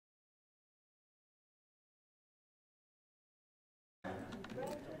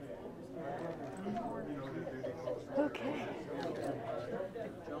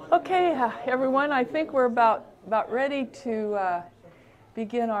Okay, everyone, I think we're about ready to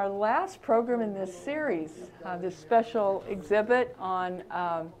begin our last program in this series, this special exhibit on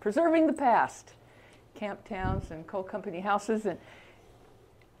preserving the past, camp towns and coal company houses. And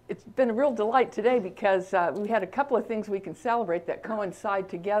it's been a real delight today because we had a couple of things we can celebrate that coincide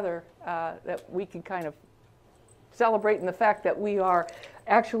together, that we can kind of celebrate in the fact that we are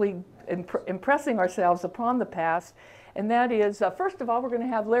actually impressing ourselves upon the past. And that is, first of all, we're going to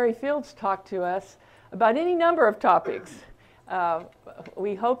have Larry Fields talk to us about any number of topics.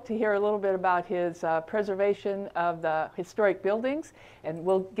 We hope to hear a little bit about his preservation of the historic buildings, and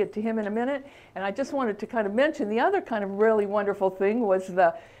we'll get to him in a minute. And I just wanted to kind of mention the other kind of really wonderful thing was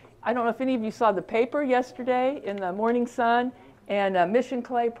I don't know if any of you saw the paper yesterday in the Morning Sun, and Mission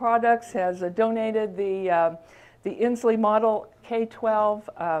Clay Products has donated the Inslee Model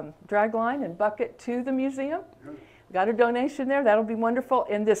K-12 dragline and bucket to the museum. Got a donation there. That'll be wonderful.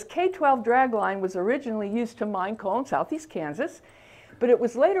 And this K-12 dragline was originally used to mine coal in southeast Kansas, but it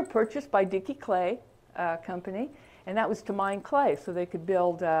was later purchased by Dickey Clay Company, and that was to mine clay so they could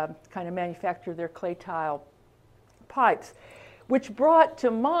build, kind of manufacture their clay tile pipes, which brought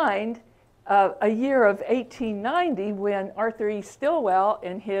to mind a year of 1890 when Arthur E. Stillwell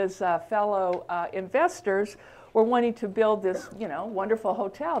and his fellow investors were wanting to build this, wonderful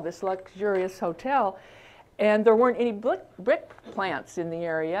hotel, this luxurious hotel. And there weren't any brick plants in the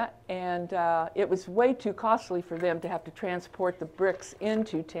area, and it was way too costly for them to have to transport the bricks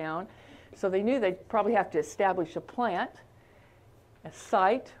into town. So they knew they'd probably have to establish a plant, a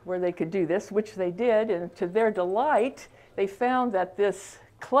site where they could do this, which they did. And to their delight, they found that this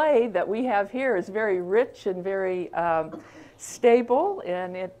clay that we have here is very rich and very stable,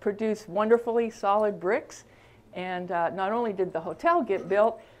 and it produced wonderfully solid bricks. And not only did the hotel get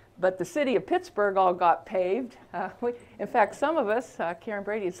built, but the city of Pittsburgh all got paved. In fact, some of us, Karen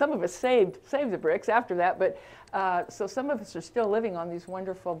Brady, some of us saved the bricks after that, but so some of us are still living on these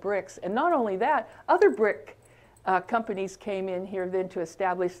wonderful bricks. And not only that, other brick companies came in here then to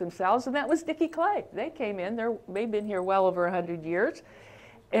establish themselves, and that was Dickey Clay. They came in, they've been here well over 100 years.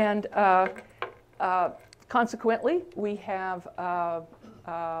 And consequently, we have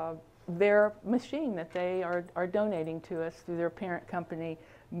their machine that they are donating to us through their parent company,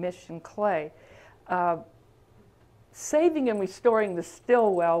 Mission Clay. Saving and restoring the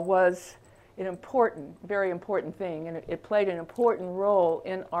Stillwell was an important, very important thing, and it played an important role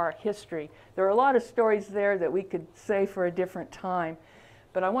in our history. There are a lot of stories there that we could say for a different time,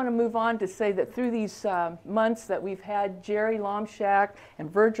 but I want to move on to say that through these months that we've had Jerry Lomshak and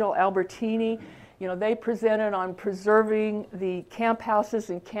Virgil Albertini, they presented on preserving the camp houses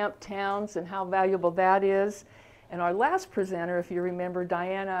and camp towns and how valuable that is. And our last presenter, if you remember,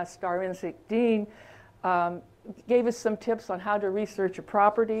 Diana Starinczyk-Dean, gave us some tips on how to research a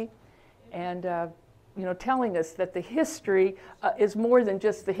property, and telling us that the history is more than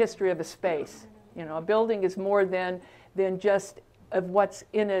just the history of a space. A building is more than just of what's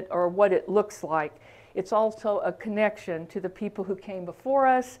in it or what it looks like. It's also a connection to the people who came before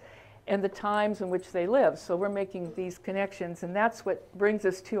us and the times in which they lived. So we're making these connections, and that's what brings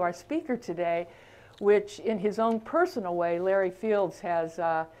us to our speaker today, which in his own personal way, Larry Fields has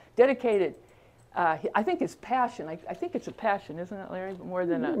dedicated, I think his passion, I think it's a passion, isn't it, Larry? More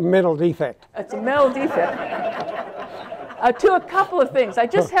than a mental defect. It's a mental defect. To a couple of things. I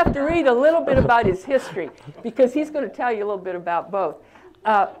just have to read a little bit about his history because he's going to tell you a little bit about both.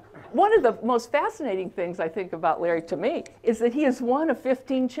 One of the most fascinating things I think about Larry, to me, is that he is one of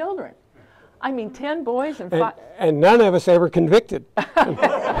 15 children. I mean, 10 boys and 5. And none of us ever convicted.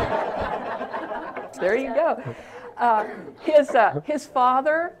 There you go. His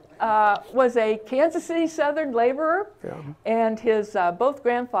father was a Kansas City Southern laborer, and his both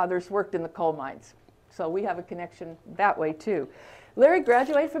grandfathers worked in the coal mines. So we have a connection that way too. Larry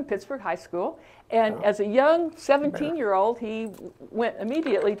graduated from Pittsburg High School, and as a young 17-year-old, he went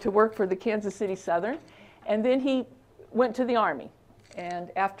immediately to work for the Kansas City Southern, and then he went to the Army.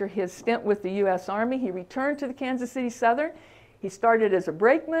 And after his stint with the U.S. Army, he returned to the Kansas City Southern. He started as a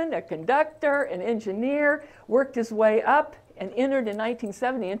brakeman, a conductor, an engineer, worked his way up, and entered in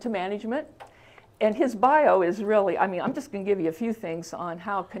 1970 into management. And his bio is really, I'm just going to give you a few things on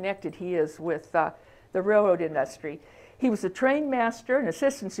how connected he is with the railroad industry. He was a train master, an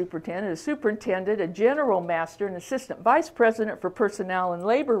assistant superintendent, a superintendent, a general master, an assistant vice president for personnel and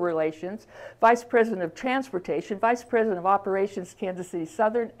labor relations, vice president of transportation, vice president of operations, Kansas City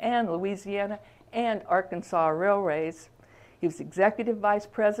Southern and Louisiana and Arkansas Railways. He was executive vice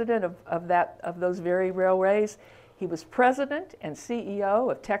president of those very railways. He was president and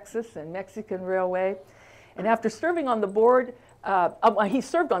CEO of Texas and Mexican Railway. And after serving on the board He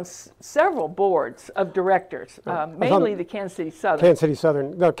served on several boards of directors, mainly the Kansas City Southern.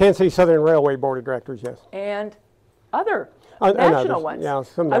 Kansas City Southern Railway Board of Directors, yes. And other And national others, ones. yeah,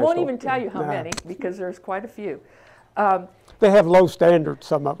 some I won't national. even tell you how Nah. many, because there's quite a few. They have low standards,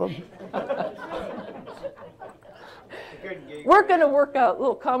 some of them. We're going to work out a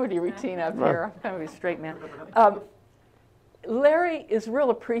little comedy routine up here. I'm kind of a straight man. Larry is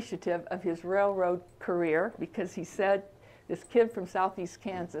real appreciative of his railroad career because he said this kid from southeast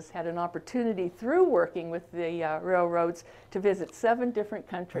Kansas had an opportunity through working with the railroads to visit 7 different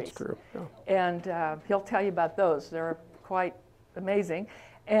countries. That's true. Yeah. And he'll tell you about those. They're quite amazing.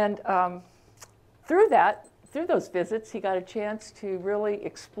 And through those visits, he got a chance to really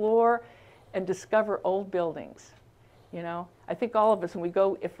explore and discover old buildings. You know, I think all of us,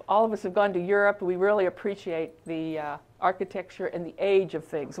 if all of us have gone to Europe, we really appreciate the architecture and the age of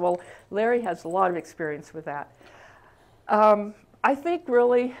things. Well, Larry has a lot of experience with that. I think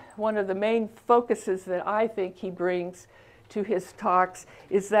really one of the main focuses that I think he brings to his talks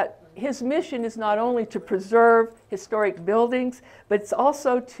is that his mission is not only to preserve historic buildings, but it's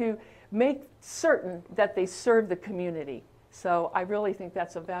also to make certain that they serve the community. So I really think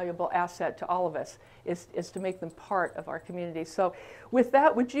that's a valuable asset to all of us, is to make them part of our community. So with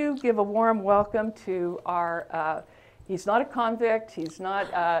that, would you give a warm welcome to our, he's not a convict, he's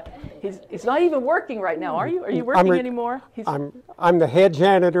not even working right now, are you? Are you working anymore? I'm the head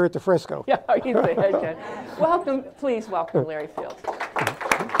janitor at the Frisco. Yeah, he's the head janitor. Welcome, please welcome Larry Fields.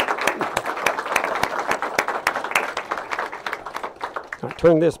 I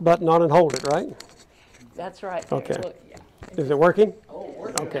turn this button on and hold it, right? That's right. Okay. Well, yeah. Is it working? Oh,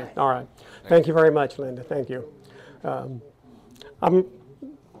 working. Okay, all right. Thank you very much, Linda. Thank you. I'm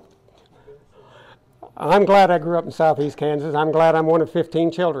glad I grew up in southeast Kansas. I'm glad I'm one of 15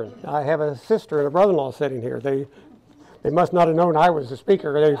 children. I have a sister and a brother-in-law sitting here. They must not have known I was the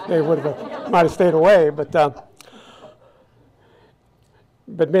speaker. They would have might have stayed away. But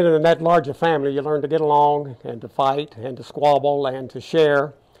being in that large a family, you learn to get along and to fight and to squabble and to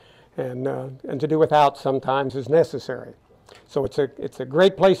share and to do without sometimes is necessary. So it's a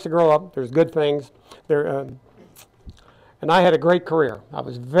great place to grow up. There's good things there, and I had a great career. I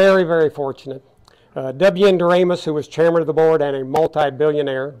was very, very fortunate. W.N. Doremus, who was chairman of the board and a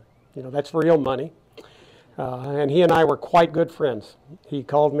multi-billionaire, you know, that's real money. And he and I were quite good friends. He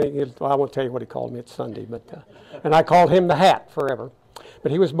called me, well, I won't tell you what he called me, it's Sunday, but, and I called him the Hat forever.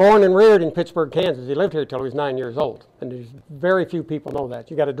 But he was born and reared in Pittsburg, Kansas. He lived here till he was 9 years old. And there's very few people know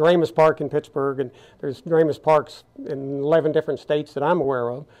that. You got a Doremus Park in Pittsburgh, and there's Doremus Parks in 11 different states that I'm aware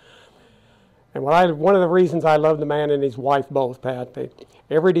of. And one of the reasons I love the man and his wife both, Pat,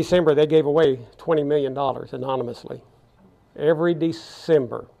 every December they gave away $20 million anonymously. Every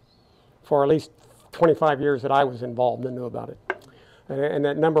December for at least 25 years that I was involved and knew about it. And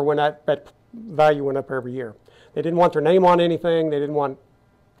that number went up, that value went up every year. They didn't want their name on anything. They didn't want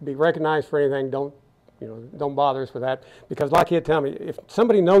to be recognized for anything. Don't bother us with that. Because like he'd tell me, if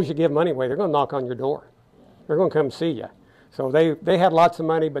somebody knows you give money away, they're going to knock on your door. They're going to come see you. So they had lots of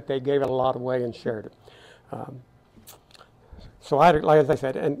money, but they gave it a lot away and shared it. So like as I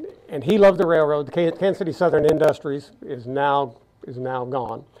said, and he loved the railroad. The Kansas City Southern Industries is now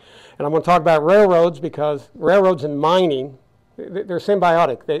gone. And I'm going to talk about railroads because railroads and mining, they're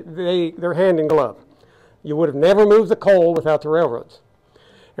symbiotic. They're hand in glove. You would have never moved the coal without the railroads.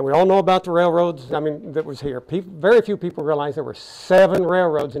 And we all know about the railroads, I mean, that was here. Very few people realize there were 7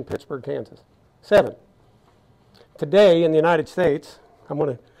 railroads in Pittsburg, Kansas. 7. Today in the United States,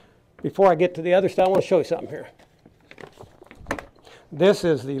 before I get to the other stuff, I want to show you something here. This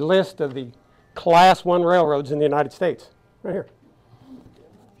is the list of the Class 1 railroads in the United States, right here.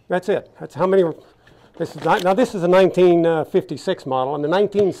 That's it. That's how many. This is a 1956 model, and the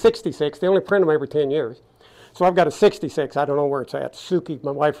 1966, they only print them every 10 years. So I've got a 66. I don't know where it's at. Suki,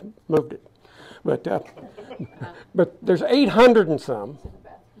 my wife, moved it. But there's 800 and some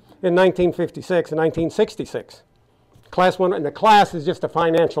in 1956 and 1966. Class 1, and the class is just a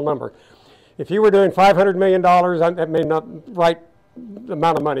financial number. If you were doing $500 million, that may not right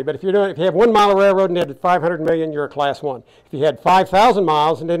amount of money, but if you have 1 mile of railroad and did 500 million, you're a Class 1. If you had 5,000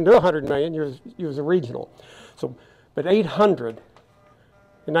 miles and didn't do 100 million, you was a regional. So, but 800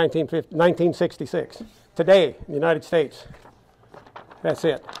 in 1966. Today in the United States, that's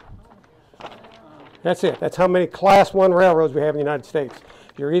it. That's it. That's how many Class 1 railroads we have in the United States.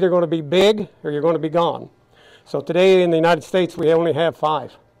 You're either going to be big or you're going to be gone. So today in the United States, we only have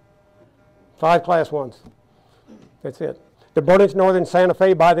 5. 5 Class 1s. That's it. The Burnett Northern Santa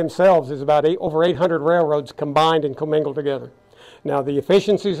Fe by themselves is about over 800 railroads combined and commingled together. Now the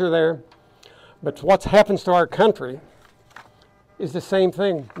efficiencies are there, but what happens to our country is the same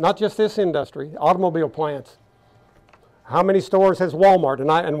thing. Not just this industry, automobile plants. How many stores has Walmart?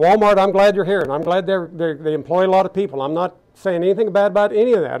 And Walmart, I'm glad you're here, and I'm glad they employ a lot of people. I'm not saying anything bad about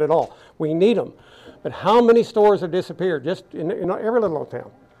any of that at all. We need them. But how many stores have disappeared just in every little old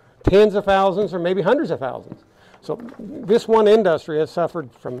town? Tens of thousands or maybe hundreds of thousands. So this one industry has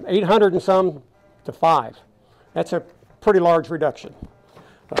suffered from 800 and some to 5. That's a pretty large reduction.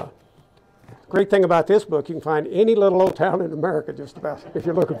 Great thing about this book, you can find any little old town in America just about if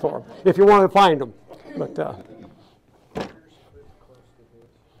you're looking for them, if you want to find them. But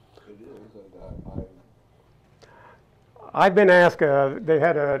I've been asked, they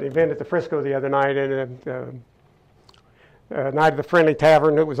had an event at the Frisco the other night, and Night of the Friendly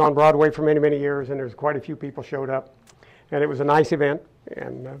Tavern. It was on Broadway for many, many years, and there's quite a few people showed up. And it was a nice event.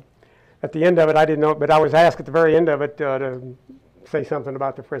 And at the end of it, I didn't know, but I was asked at the very end of it to say something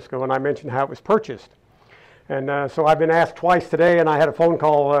about the Frisco, and I mentioned how it was purchased. And so I've been asked twice today, and I had a phone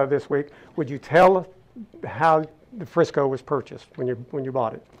call this week. Would you tell how the Frisco was purchased when you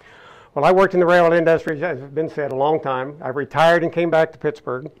bought it? Well, I worked in the railroad industry, as has been said, a long time. I retired and came back to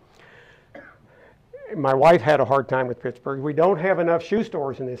Pittsburgh. My wife had a hard time with Pittsburgh. We don't have enough shoe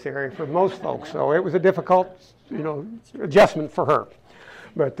stores in this area for most folks, so it was a difficult, adjustment for her.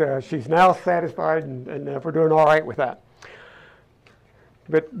 But she's now satisfied, and we're doing all right with that.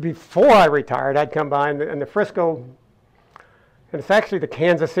 But before I retired, I'd come by, and the Frisco, and it's actually the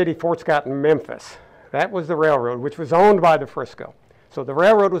Kansas City, Fort Scott, and Memphis. That was the railroad, which was owned by the Frisco. So the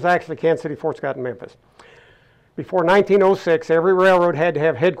railroad was actually Kansas City, Fort Scott, and Memphis. Before 1906, every railroad had to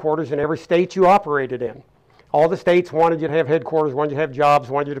have headquarters in every state you operated in. All the states wanted you to have headquarters, wanted you to have jobs,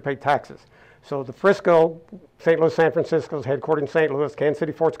 wanted you to pay taxes. So the Frisco, St. Louis, San Francisco is headquartered in St. Louis, Kansas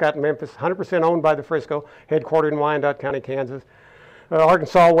City, Fort Scott, and Memphis, 100% owned by the Frisco, headquartered in Wyandotte County, Kansas.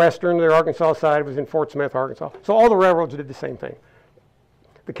 Arkansas Western, their Arkansas side was in Fort Smith, Arkansas. So all the railroads did the same thing.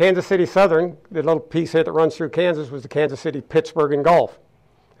 The Kansas City Southern, the little piece here that runs through Kansas, was the Kansas City, Pittsburg, and Gulf.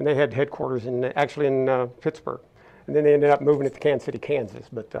 And they had headquarters actually in Pittsburgh. And then they ended up moving it to Kansas City, Kansas.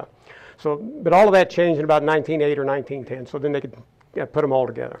 But all of that changed in about 1908 or 1910, so then they could put them all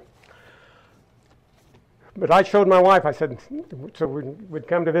together. But I showed my wife, I said, so we'd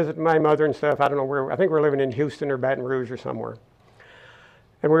come to visit my mother and stuff. I don't know where, I think we're living in Houston or Baton Rouge or somewhere.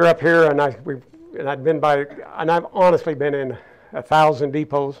 And we were up here, and I've honestly been in 1,000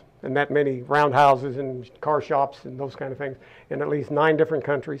 depots and that many roundhouses and car shops and those kind of things in at least 9 different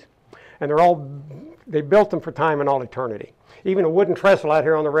countries. And they built them for time and all eternity. Even a wooden trestle out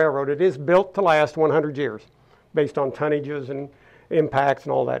here on the railroad, it is built to last 100 years based on tonnages and impacts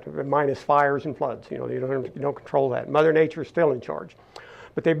and all that, minus fires and floods. You don't control that. Mother Nature is still in charge.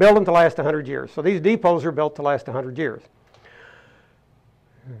 But they build them to last 100 years. So these depots are built to last 100 years.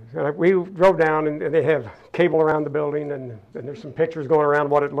 We drove down, and they have cable around the building, and there's some pictures going around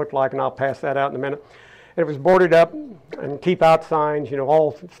what it looked like, and I'll pass that out in a minute. And it was boarded up, and keep out signs,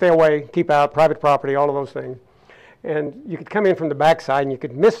 all stay away, keep out, private property, all of those things. And you could come in from the backside, and you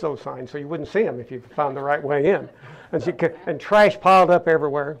could miss those signs, so you wouldn't see them if you found the right way in. And trash piled up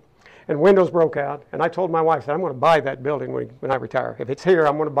everywhere, and windows broke out. And I told my wife that I'm going to buy that building when I retire. If it's here,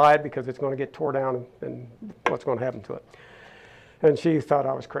 I'm going to buy it because it's going to get tore down, and what's going to happen to it. And she thought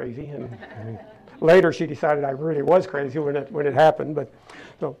I was crazy, and later she decided I really was crazy when it happened. But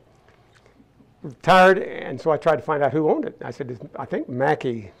so retired, and so I tried to find out who owned it. I said, I think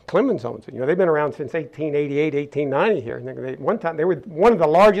Mackey Clemens owns it. They've been around since 1888, 1890 here. And one time they were one of the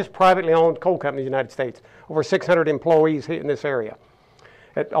largest privately owned coal companies in the United States. Over 600 employees in this area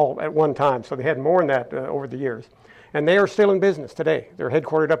at one time. So they had more than that over the years. And they are still in business today. They're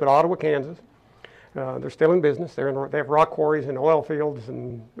headquartered up at Ottawa, Kansas. They're still in business. They have rock quarries and oil fields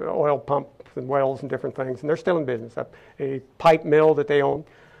and oil pumps and wells and different things, and they're still in business. A pipe mill that they own,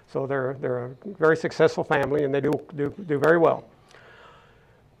 so they're a very successful family, and they do very well.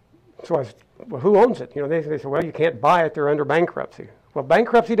 So I said, well, who owns it? They said, well, you can't buy it. They're under bankruptcy. Well,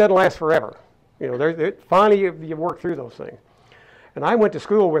 bankruptcy doesn't last forever. Finally you work through those things. And I went to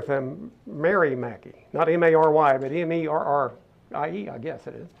school with Mary Mackey, not M-A-R-Y, but M-E-R-R-I-E, I guess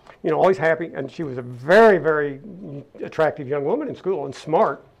it is. Always happy, and she was a very, very attractive young woman in school and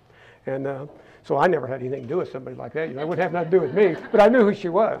smart. And so I never had anything to do with somebody like that. It wouldn't have nothing to do with me, but I knew who she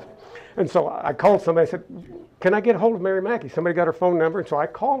was. And so I called somebody, I said, can I get a hold of Mary Mackey? Somebody got her phone number, and so I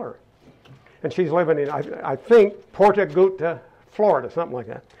call her. And she's living in, I think, Porta Guta, Florida, something like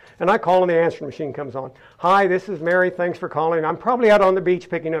that. And I call, and the answering machine comes on. Hi, this is Mary, thanks for calling. I'm probably out on the beach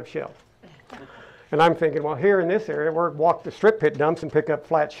picking up shells. And I'm thinking, well, here in this area, we're walk the strip pit dumps and pick up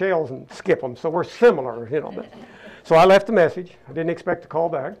flat shells and skip them. So we're similar, But, so I left a message. I didn't expect to call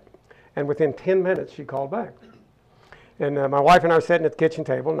back. And within 10 minutes, she called back. And my wife and I were sitting at the kitchen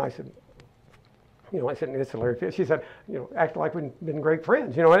table, and I said, I said, it's Larry Fields. She said, act like we've been great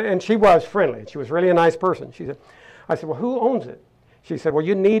friends, and she was friendly. She was really a nice person. I said, well, who owns it? She said, well,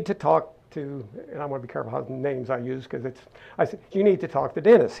 you need to talk to, and I want to be careful how the names I use, because I said, you need to talk to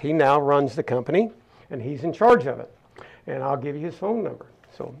Dennis. He now runs the company, and he's in charge of it. And I'll give you his phone number.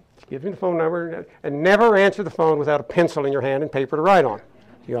 So she gives me the phone number, and never answer the phone without a pencil in your hand and paper to write on.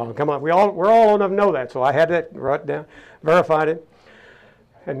 Come on, we're all old enough to know that. So I had that write down, verified it,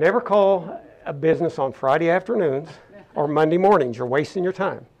 and never call a business on Friday afternoons or Monday mornings. You're wasting your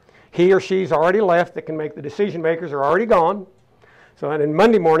time. He or she's already left that can make the decision makers are already gone. So and then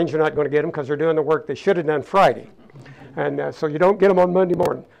Monday mornings you're not going to get them because they're doing the work they should have done Friday. And so you don't get them on Monday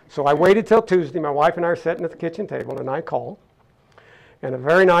morning. So I waited till Tuesday. My wife and I are sitting at the kitchen table, and I call. And a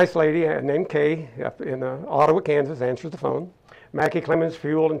very nice lady named Kay up in Ottawa, Kansas, answers the phone. Mackie Clemens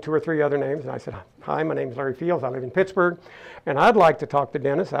Fuel and 2 or 3 other names. And I said, hi, my name's Larry Fields. I live in Pittsburg. And I'd like to talk to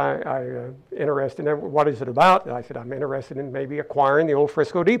Dennis. I'm interested in what is it about? And I said, I'm interested in maybe acquiring the old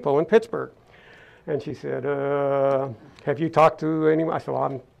Frisco Depot in Pittsburgh. And she said, have you talked to anyone? I said,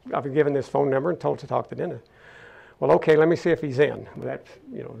 well, I've been given this phone number and told to talk to Dennis. Well, okay, let me see if he's in.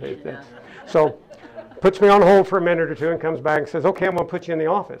 So puts me on hold for a minute or two and comes back and says, okay, I'm going to put you in the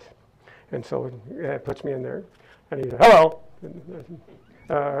office. And so it puts me in there. And he said, hello.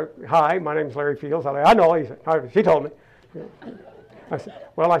 Hi, my name's Larry Fields. I know. He said, she told me. I said,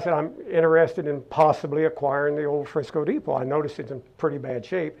 I'm interested in possibly acquiring the old Frisco Depot. I noticed it's in pretty bad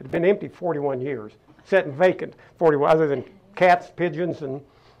shape. It had been empty 41 years, sitting vacant 41, other than cats, pigeons, and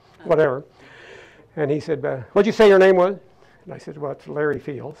whatever. And he said, what'd you say your name was? And I said, well, it's Larry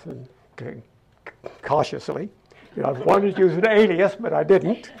Fields. And cautiously, I wanted to use an alias, but I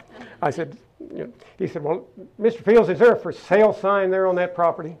didn't. I said, he said, well, Mr. Fields, is there a for sale sign there on that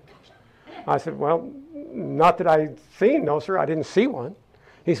property? I said, well, not that I'd seen, no, sir, I didn't see one.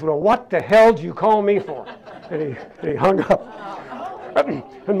 He said, well, what the hell did you call me for? And he hung up.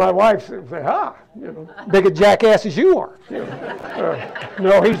 And my wife said, big a jackass as you are.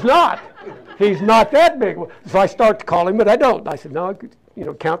 No, he's not. He's not that big. So I start to call him, but I don't. I said, no,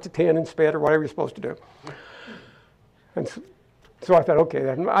 count to 10 and spit or whatever you're supposed to do. And so I thought,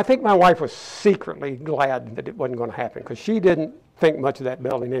 okay. I think my wife was secretly glad that it wasn't going to happen because she didn't think much of that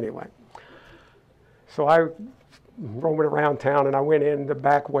building anyway. So I roamed around town and I went in the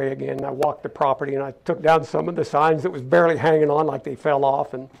back way again. And I walked the property and I took down some of the signs that was barely hanging on like they fell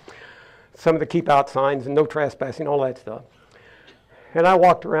off, and some of the keep out signs and no trespassing, all that stuff. And I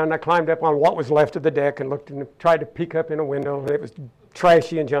walked around and I climbed up on what was left of the deck and looked and tried to peek up in a window. It was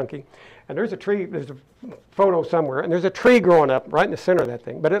trashy and junky. And there's a tree, there's a photo somewhere, and there's a tree growing up right in the center of that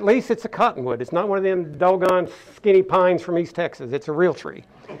thing. But at least it's a cottonwood. It's not one of them doggone skinny pines from East Texas. It's a real tree,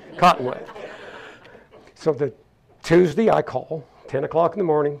 cottonwood. So the Tuesday I call, 10 o'clock in the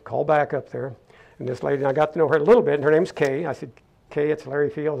morning, call back up there. And this lady, and I got to know her a little bit, and her name's Kay. I said, Kay, it's Larry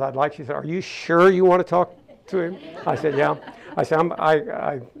Fields. She said, are you sure you want to talk to him? I said, yeah. I said,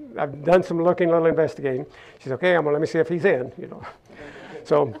 I've done some looking, a little investigating. She said, okay, let me see if he's in,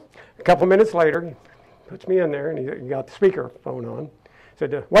 So a couple minutes later, he puts me in there, and he got the speaker phone on. He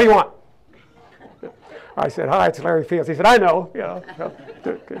said, what do you want? I said, hi, it's Larry Fields. He said, I know.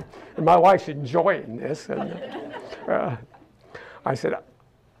 And my wife's enjoying this. And I said,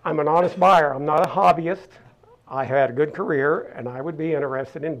 I'm an honest buyer. I'm not a hobbyist. I had a good career, and I would be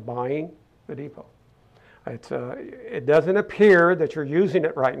interested in buying the depot. It doesn't appear that you're using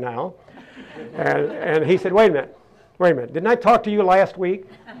it right now. And he said, wait a minute. Didn't I talk to you last week?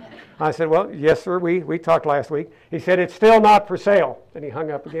 I said, well, yes, sir, we talked last week. He said, it's still not for sale. And he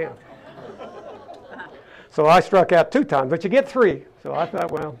hung up again. So I struck out 2 times, but you get 3. So I thought,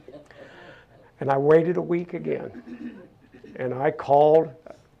 well, and I waited a week again. And I called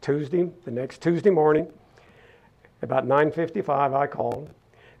the next Tuesday morning, about 9:55 I called.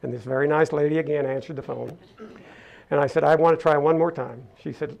 And this very nice lady again answered the phone. And I said, I want to try one more time.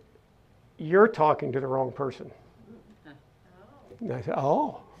 She said, you're talking to the wrong person. And I said,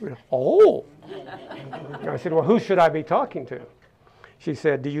 oh. And I said, well, who should I be talking to? She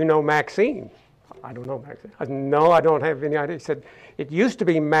said, do you know Maxine? I don't know Maxine. I said, no, I don't have any idea. She said, it used to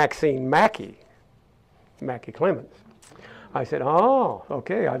be Maxine Mackie Clemens. I said, oh,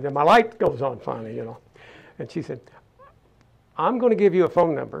 okay. My light goes on finally, And she said, I'm going to give you a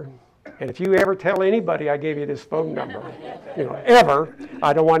phone number, and if you ever tell anybody I gave you this phone number, ever,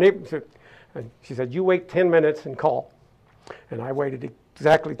 I don't want it to. And she said, you wait 10 minutes and call. And I waited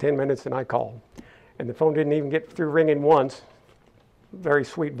exactly 10 minutes and I called. And the phone didn't even get through ringing once. Very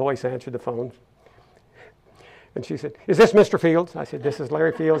sweet voice answered the phone. And she said, is this Mr. Fields? I said, this is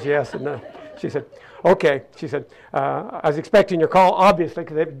Larry Fields, yes. And She said, okay. She said, I was expecting your call, obviously,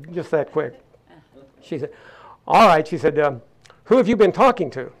 because they just that quick. She said, all right. She said, who have you been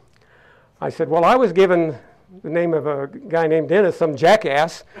talking to? I said, well, I was given the name of a guy named Dennis, some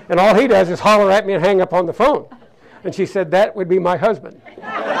jackass, and all he does is holler at me and hang up on the phone. And she said, that would be my husband.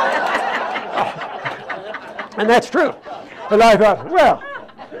 And that's true. And I thought,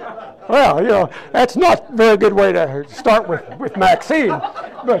 well, you know, that's not a very good way to start with Maxine.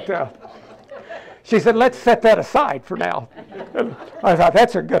 But she said, let's set that aside for now. And I thought,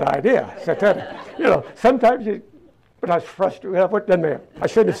 that's a good idea. Set that, you know, sometimes you, but I was frustrated. Well, what doesn't matter. I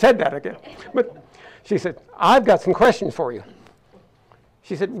shouldn't have said that again. But she said, I've got some questions for you.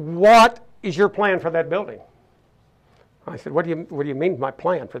 She said, what is your plan for that building? I said, what do you mean my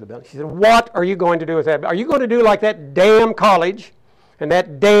plan for the building? She said, what are you going to do with that? Are you going to do like that damn college and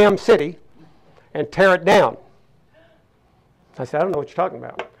that damn city and tear it down? I said, I don't know what you're talking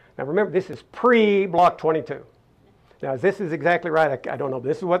about. Now remember, this is pre-Block 22. Now this is exactly right. I don't know.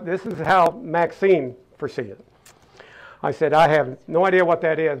 This is how Maxine foresees it. I said, I have no idea what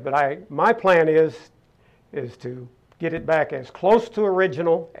that is, but my plan is to get it back as close to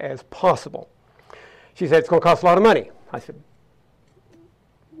original as possible. She said, it's going to cost a lot of money. I said,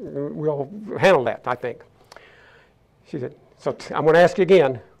 we'll handle that, I think. She said, so I'm going to ask you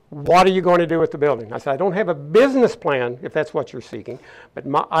again, what are you going to do with the building? I said, I don't have a business plan, if that's what you're seeking, but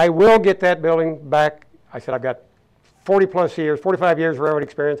I will get that building back. I said, I've got 45 years railroad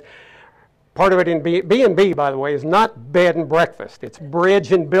experience. Part of it in B&B, by the way, is not bed and breakfast. It's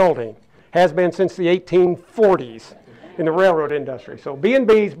bridge and building. Has been since the 1840s in the railroad industry. So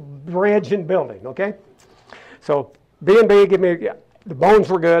B&B's bridge and building, okay? So B&B, the bones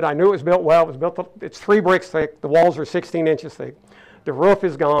were good. I knew it was built well. It's 3 bricks thick. The walls are 16 inches thick. The roof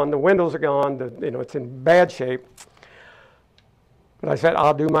is gone. The windows are gone. It's in bad shape. But I said,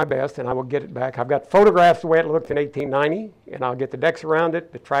 I'll do my best, and I will get it back. I've got photographs the way it looked in 1890, and I'll get the decks around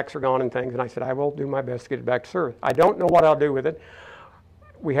it. The tracks are gone and things. And I said, I will do my best to get it back to service. I don't know what I'll do with it.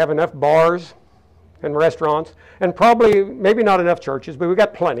 We have enough bars and restaurants, and probably, maybe not enough churches, but we've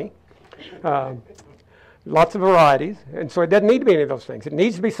got plenty. Lots of varieties, and so it doesn't need to be any of those things. It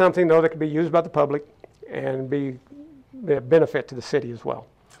needs to be something, though, that can be used by the public and be a benefit to the city as well.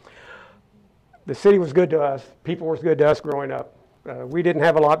 The city was good to us. People were good to us growing up. We didn't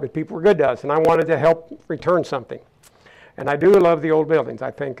have a lot, but people were good to us, and I wanted to help return something. And I do love the old buildings. I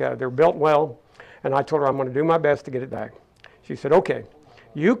think they're built well, and I told her I'm going to do my best to get it back. She said, okay,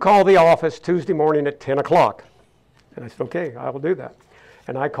 you call the office Tuesday morning at 10 o'clock. And I said, okay, I will do that.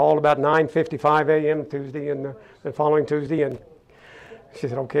 And I called about 9:55 a.m. Tuesday and the following Tuesday, and she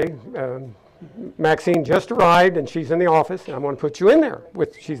said, okay, Maxine just arrived, and she's in the office, and I'm going to put you in there.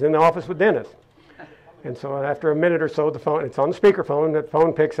 She's in the office with Dennis. And so after a minute or so, it's on the speakerphone, the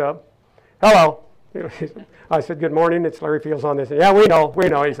phone picks up. Hello. I said, good morning, it's Larry Fields on this. And, yeah, we know,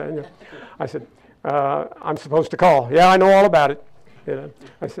 he said. I said, I'm supposed to call. Yeah, I know all about it.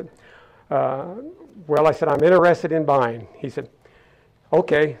 I said, well, I'm interested in buying. He said,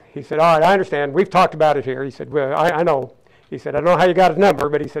 okay. He said, all right, I understand. We've talked about it here. He said, well, I know. He said, I don't know how you got his number,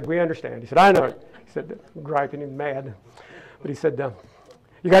 but he said, we understand. He said, I know it. He said, griping and mad. But he said,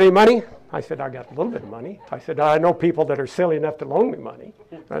 you got any money? I said, I got a little bit of money. I said, I know people that are silly enough to loan me money.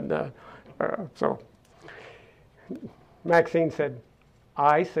 And so Maxine said,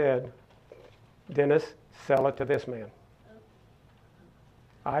 I said, Dennis, sell it to this man.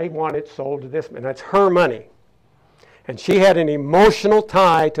 I want it sold to this man. That's her money. And she had an emotional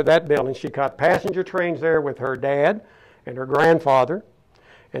tie to that building. She caught passenger trains there with her dad and her grandfather.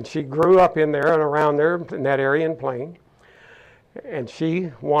 And she grew up in there and around there in that area in Plain. And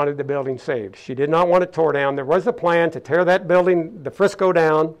she wanted the building saved. She did not want it tore down. There was a plan to tear that building, the Frisco,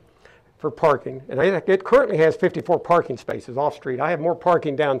 down for parking. And it currently has 54 parking spaces off-street. I have more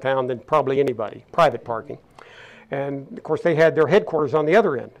parking downtown than probably anybody, private parking. And, of course, they had their headquarters on the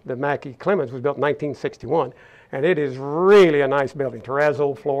other end. The Mackey Clemens was built in 1961. And it is really a nice building.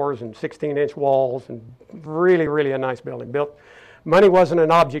 Terrazzo floors and 16-inch walls, and really, really a nice building. Money wasn't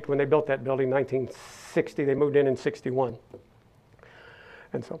an object when they built that building in 1960. They moved in 61.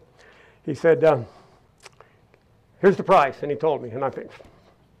 And so he said, here's the price. And he told me. And I think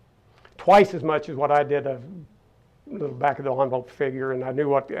twice as much as what I did, a little back of the envelope figure. And I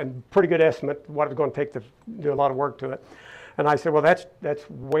knew and pretty good estimate what it was going to take to do a lot of work to it. And I said, well, that's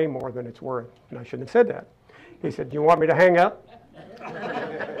way more than it's worth. And I shouldn't have said that. He said, do you want me to hang up?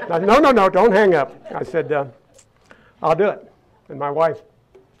 No, don't hang up. I said, I'll do it. And my wife,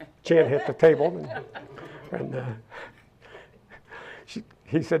 chin hit the table. And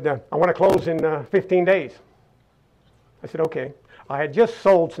he said, I want to close in 15 days. I said, okay. I had just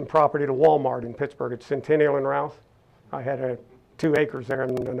sold some property to Walmart in Pittsburgh at Centennial and Rouse. I had 2 acres there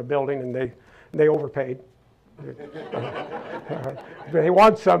in a building, and they overpaid. They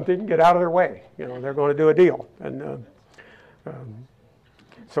want something, get out of their way. You know, they're going to do a deal. And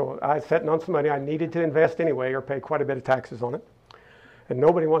so I was sitting on some money. I needed to invest anyway or pay quite a bit of taxes on it. And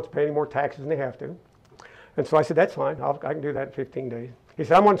nobody wants to pay any more taxes than they have to. And so I said, that's fine. I can do that in 15 days. He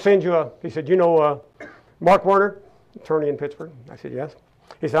said, I'm going to send you he said, you know Mark Werner, attorney in Pittsburgh? I said, yes.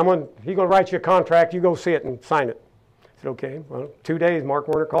 He said, he's going to write you a contract. You go see it and sign it. I said, okay. Well, 2 days, Mark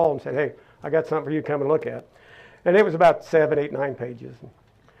Werner called and said, hey, I got something for you to come and look at. And it was about 7, 8, 9 pages.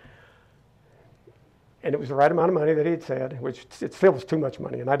 And it was the right amount of money that he had said, which it still was too much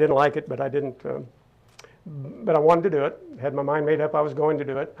money. And I didn't like it, but I didn't. But I wanted to do it. Had my mind made up I was going to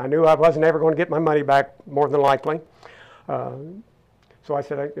do it. I knew I wasn't ever going to get my money back, more than likely. So I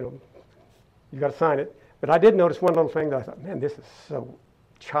said, you got to sign it. But I did notice one little thing that I thought, man, this is so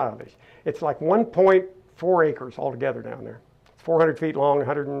childish. It's like 1.4 acres altogether down there. 400 feet long,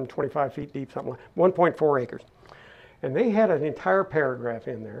 125 feet deep, something like 1.4 acres. And they had an entire paragraph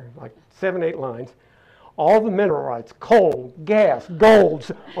in there, like 7, 8 lines. All the mineral rights, coal, gas,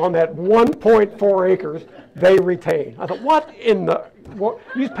 golds on that 1.4 acres they retain. I thought, what in the,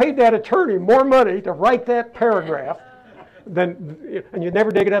 you paid that attorney more money to write that paragraph and you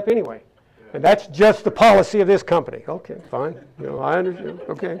never dig it up anyway. And that's just the policy of this company. Okay, fine. You know, I understand.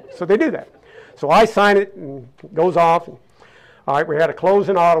 Okay, so they do that. So I sign it and it goes off. And, all right, we had a close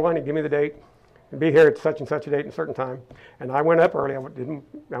in Ottawa, and he gave me the date. And be here at such and such a date and a certain time. And I went up early.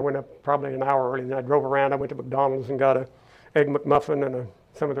 I went up probably an hour early, and I drove around. I went to McDonald's and got a Egg McMuffin and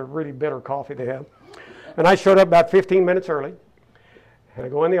some of the really bitter coffee they have. And I showed up about 15 minutes early. And I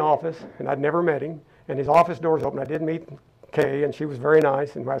go in the office, and I'd never met him. And his office door's open. I did meet Kay, and she was very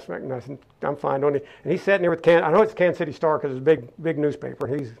nice. And I said, I'm fine, don't he? And he's sitting there with I know it's Kansas City Star because it's a big newspaper.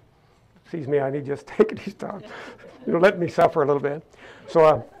 He sees me, and he just taking his time, letting me suffer a little bit.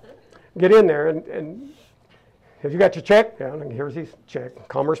 So get in there, and have you got your check? Yeah, and here's his check,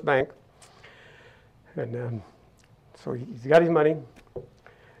 Commerce Bank. And so he's got his money,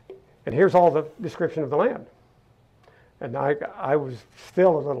 and here's all the description of the land. And I was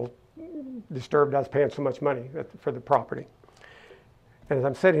still a little disturbed I was paying so much money for the property. And as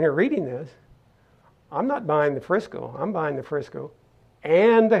I'm sitting here reading this, I'm not buying the Frisco. I'm buying the Frisco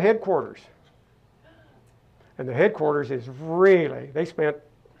and the headquarters. And the headquarters is really, they spent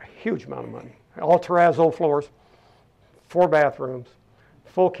a huge amount of money. All terrazzo floors, 4 bathrooms,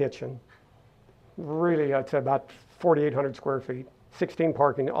 full kitchen. Really, it's about 4,800 square feet, 16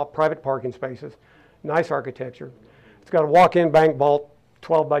 private parking spaces, nice architecture. It's got a walk-in bank vault,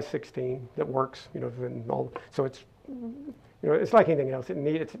 12 by 16 that works, and all. So it's, it's like anything else.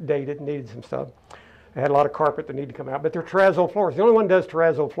 It's dated, needed some stuff. It had a lot of carpet that needed to come out, but they're terrazzo floors. The only one that does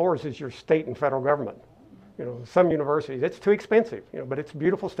terrazzo floors is your state and federal government. Some universities, it's too expensive, but it's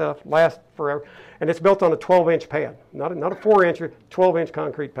beautiful stuff, lasts forever, and it's built on a 12-inch pad, not a 4-inch, 12-inch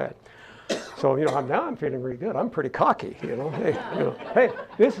concrete pad. So, now I'm feeling really good. I'm pretty cocky, Hey,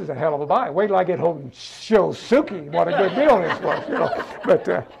 this is a hell of a buy. Wait till I get home and show Suki what a good deal this was,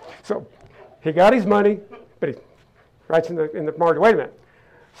 But, so he got his money, but he writes in the margin, wait a minute,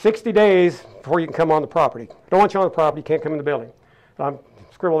 60 days before you can come on the property. Don't want you on the property, you can't come in the building.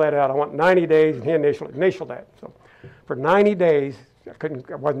 Scribble that out. I want 90 days, and he initialed that. So for 90 days,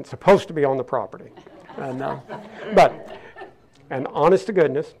 I wasn't supposed to be on the property. And honest to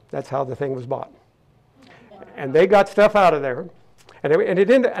goodness, that's how the thing was bought. And they got stuff out of there, and it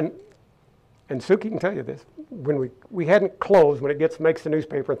ended. And Suki can tell you this: when we hadn't closed, when it makes the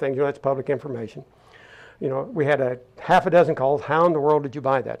newspaper and things, that's public information. We had a half a dozen calls. How in the world did you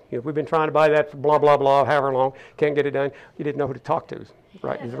buy that? We've been trying to buy that for blah blah blah, however long, can't get it done. You didn't know who to talk to,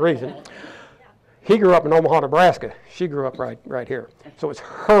 right? Is the reason. He grew up in Omaha, Nebraska. She grew up right here. So it's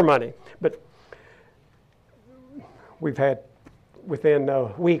her money. But we've had, within a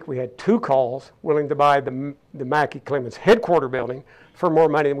week, we had 2 calls willing to buy the Mackey Clemens headquarter building for more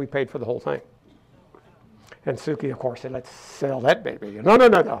money than we paid for the whole thing. And Suki, of course, said, "Let's sell that baby." No.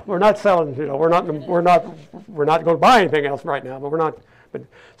 We're not selling. We're not going to buy anything else right now. But we're not. But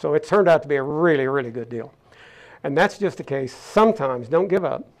so it turned out to be a really, really good deal. And that's just the case. Sometimes, don't give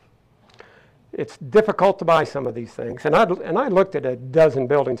up. It's difficult to buy some of these things. And I looked at a dozen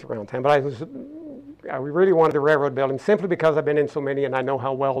buildings around town, but I really wanted the railroad building simply because I've been in so many and I know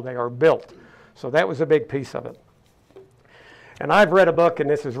how well they are built. So that was a big piece of it. And I've read a book, and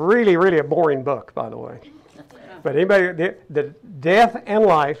this is really, really a boring book, by the way. But anybody, the death and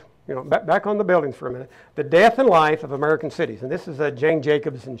life, back on the buildings for a minute. The Death and Life of American Cities. And this is Jane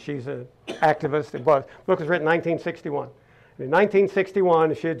Jacobs, and she's an activist. The book was written in 1961. And in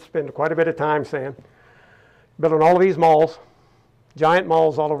 1961, she had spent quite a bit of time saying, building all of these malls, giant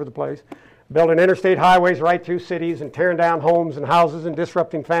malls all over the place, building interstate highways right through cities and tearing down homes and houses and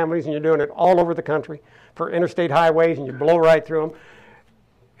disrupting families, and you're doing it all over the country for interstate highways, and you blow right through them.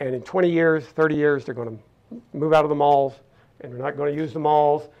 And in 20 years, 30 years, they're going to move out of the malls, and they're not going to use the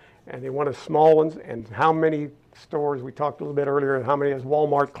malls, and they want a small ones. And how many stores, we talked a little bit earlier, how many has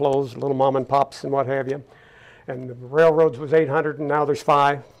Walmart closed, little mom and pops and what have you. And the railroads was 800, and now there's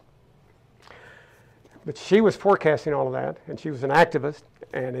 5. But she was forecasting all of that, and she was an activist,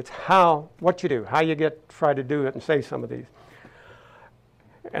 and it's what you do, how you try to do it and say some of these.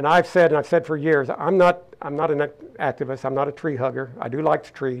 And I've said for years, I'm not an activist, I'm not a tree hugger. I do like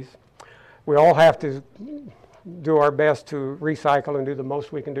the trees. We all have to do our best to recycle and do the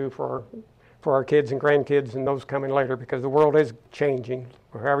most we can do for our kids and grandkids and those coming later, because the world is changing,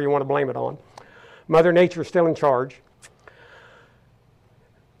 or however you want to blame it on. Mother Nature is still in charge.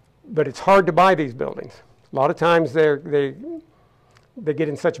 But it's hard to buy these buildings. A lot of times they get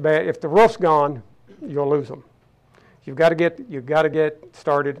in such bad. If the roof's gone, you'll lose them. You've got to get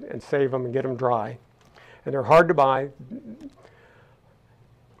started and save them and get them dry, and they're hard to buy.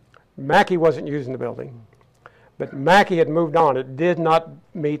 Mackey wasn't using the building, but Mackey had moved on. It did not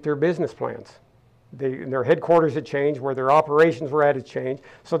meet their business plans. Their headquarters had changed, where their operations were at had changed,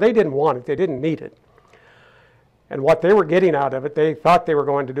 so they didn't want it. They didn't need it. And what they were getting out of it, they thought they were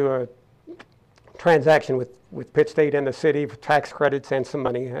going to do a transaction with Pitt State and the city for tax credits and some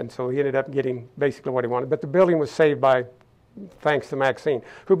money, and so he ended up getting basically what he wanted. But the building was saved thanks to Maxine,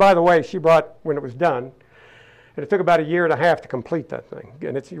 who, by the way, she brought when it was done, and it took about 1.5 years to complete that thing.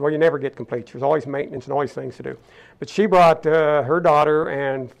 And you never get complete. There's always maintenance and always things to do. But she brought her daughter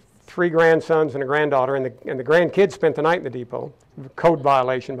and 3 grandsons and a granddaughter, and the grandkids spent the night in the depot. Code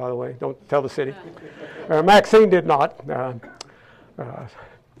violation, by the way. Don't tell the city. Maxine did not.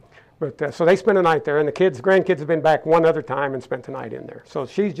 So they spent a night there, and the grandkids have been back one other time and spent the night in there. So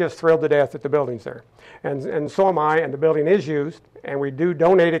she's just thrilled to death that the building's there. And so am I, and the building is used, and we do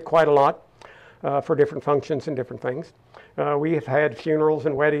donate it quite a lot for different functions and different things. We have had funerals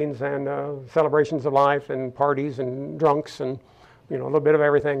and weddings and celebrations of life and parties and drunks and a little bit of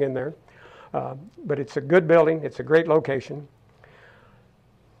everything in there. But it's a good building. It's a great location.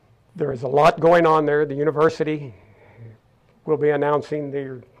 There is a lot going on there. The university will be announcing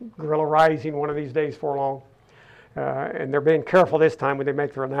their Guerrilla Rising one of these days for long. And they're being careful this time when they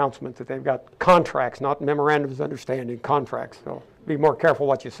make their announcement that they've got contracts, not memorandums of understanding, contracts. So be more careful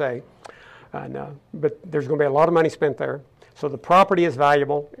what you say. But there's going to be a lot of money spent there. So the property is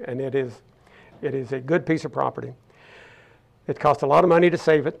valuable, and it is a good piece of property. It cost a lot of money to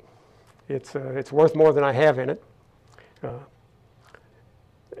save it. It's worth more than I have in it.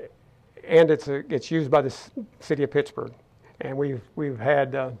 And it's used by the city of Pittsburgh. And we've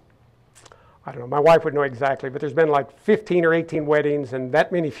had, I don't know, my wife would know exactly, but there's been like 15 or 18 weddings and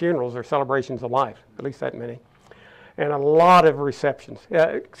that many funerals or celebrations of life, at least that many. And a lot of receptions.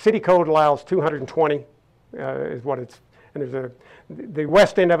 City code allows 220 is what it's, and the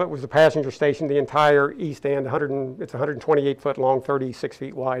west end of it was the passenger station, the entire east end, it's 128 foot long, 36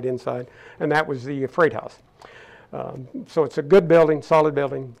 feet wide inside, and that was the freight house. So it's a good building, solid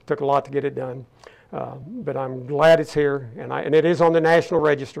building. Took a lot to get it done, but I'm glad it's here, and it is on the National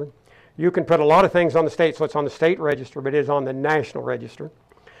Register. You can put a lot of things on the state, so it's on the state register, but it is on the National Register.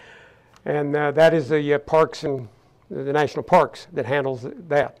 And that is the parks and the national parks that handles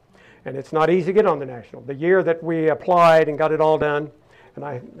that. And it's not easy to get on the national. The year that we applied and got it all done, and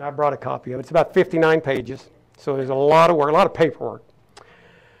I brought a copy of it, it's about 59 pages. So there's a lot of work, a lot of paperwork.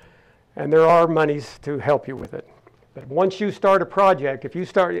 And there are monies to help you with it. But once you start a project, if you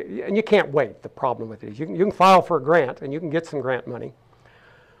start, and you can't wait, the problem with it is you can file for a grant and you can get some grant money.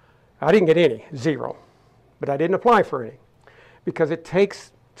 I didn't get any, 0. But I didn't apply for any because it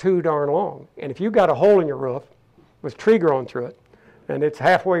takes too darn long. And if you got a hole in your roof with tree growing through it, and it's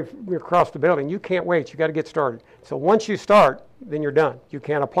halfway across the building, you can't wait. You got to get started. So once you start, then you're done. You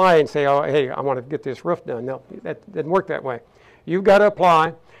can't apply and say, oh, hey, I want to get this roof done. No, that doesn't work that way. You've got to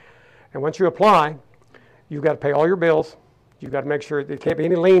apply, and once you apply, you've got to pay all your bills. You've got to make sure there can't be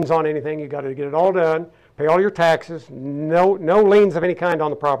any liens on anything. You've got to get it all done, pay all your taxes, no liens of any kind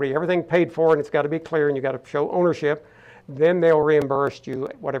on the property, everything paid for, and it's got to be clear, and you've got to show ownership. Then they'll reimburse you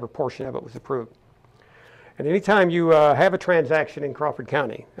whatever portion of it was approved. And anytime you have a transaction in Crawford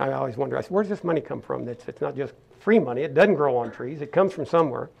County, I always wonder, I said, where does this money come from? It's not just free money. It doesn't grow on trees. It comes from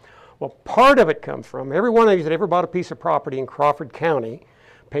somewhere. Well, part of it comes from, every one of you that ever bought a piece of property in Crawford County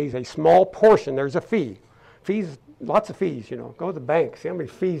pays a small portion. There's a fee. Fees, lots of fees, you know. Go to the bank, see how many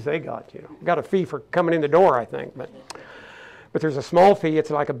fees they got, you know. Got a fee for coming in the door, I think, but there's a small fee. It's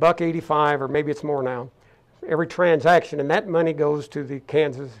like $1.85, or maybe it's more now, every transaction, and that money goes to the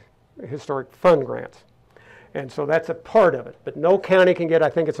Kansas Historic Fund grants. And so that's a part of it. But no county can get, I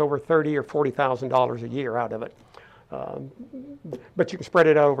think it's over $30,000 or $40,000 a year out of it. But you can spread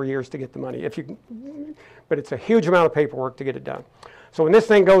it out over years to get the money. But it's a huge amount of paperwork to get it done. So when this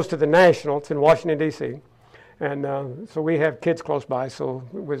thing goes to the National, it's in Washington, D.C., and so we have kids close by, so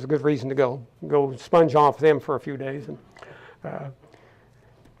it was a good reason to go sponge off them for a few days.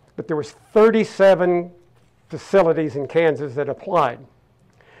 But there was 37 facilities in Kansas that applied.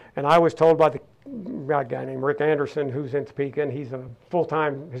 And I was told by the guy named Rick Anderson, who's in Topeka, and he's a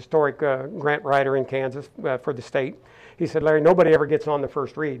full-time historic grant writer in Kansas for the state. He said, Larry, nobody ever gets on the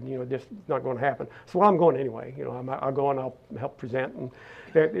first read. You know, just not going to happen. So, well, I'm going anyway. You know, I'll go and I'll help present. And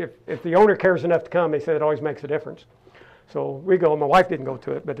if the owner cares enough to come, they said it always makes a difference. So we go. My wife didn't go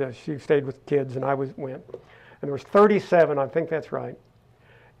to it, but she stayed with kids, and I went. And there was 37, I think that's right.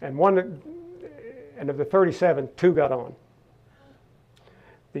 And of the 37, 2 got on.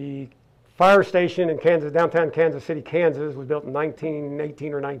 The fire station in Kansas, downtown Kansas City, Kansas, was built in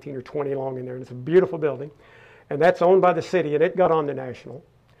 1918 or 19 or 20 along in there. And it's a beautiful building. And that's owned by the city, and it got on the National.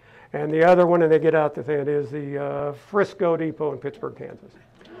 And the other one, and they get out the thing, is the Frisco Depot in Pittsburg, Kansas.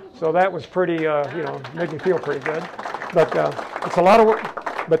 So that was pretty, you know, made me feel pretty good. But it's a lot of work.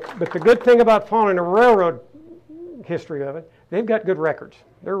 But the good thing about following the railroad history of it, they've got good records.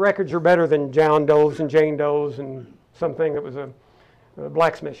 Their records are better than John Doe's and Jane Doe's and something that was a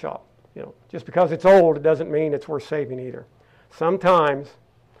blacksmith shop. You know, just because it's old, it doesn't mean it's worth saving either. Sometimes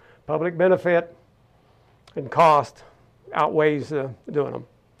public benefit and cost outweighs doing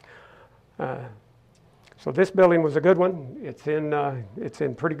them. So this building was a good one. It's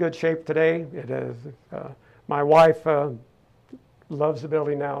in pretty good shape today. It is. My wife loves the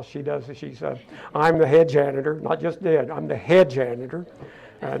building now. She does. I'm the head janitor, not just dead. I'm the head janitor,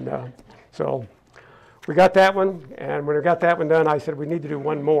 and so we got that one. And when we got that one done, I said we need to do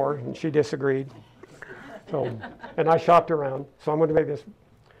one more, and she disagreed. So, and I shopped around. So I'm going to make this.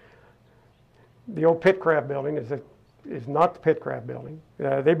 The old Pitcraft building is not the Pitcraft building.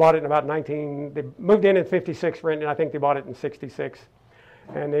 They bought it in about they moved in 56, and I think they bought it in 66.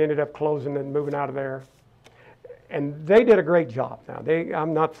 And they ended up closing and moving out of there. And they did a great job. Now,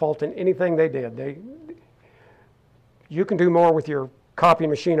 I'm not faulting anything they did. You can do more with your copy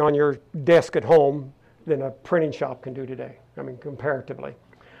machine on your desk at home than a printing shop can do today, I mean, comparatively.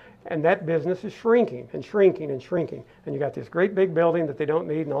 And that business is shrinking and shrinking and shrinking. And you got this great big building that they don't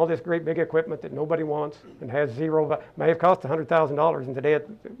need and all this great big equipment that nobody wants and has zero value. May have cost $100,000, and today,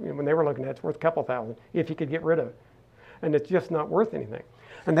 when they were looking at it, it's worth a couple thousand if you could get rid of it. And it's just not worth anything.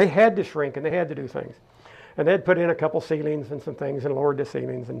 And they had to shrink, and they had to do things. And they'd put in a couple ceilings and some things and lowered the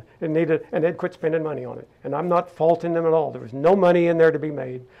ceilings, and they'd quit spending money on it. And I'm not faulting them at all. There was no money in there to be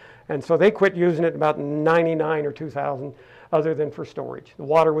made. And so they quit using it about 99 or 2000, other than for storage. The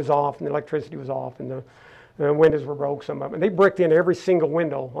water was off, and the electricity was off, and the windows were broke, some of them. And they bricked in every single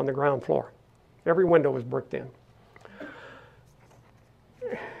window on the ground floor. Every window was bricked in.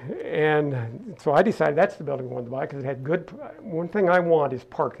 And so I decided that's the building I wanted to buy, because it had good, one thing I want is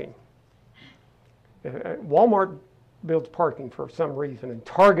parking. Walmart builds parking for some reason, and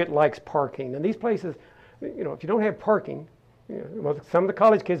Target likes parking. And these places, you know, if you don't have parking, you know, well, some of the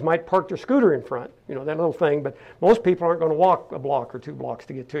college kids might park their scooter in front, you know, that little thing, but most people aren't going to walk a block or 2 blocks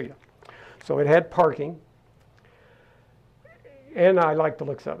to get to you. So it had parking, and I liked the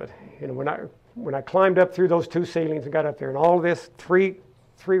looks of it. You know, when I climbed up through those 2 ceilings and got up there, and all this three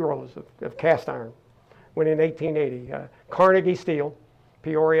rows of cast iron went in 1880. Carnegie Steel,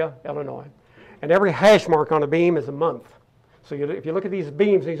 Peoria, Illinois. And every hash mark on a beam is a month. So if you look at these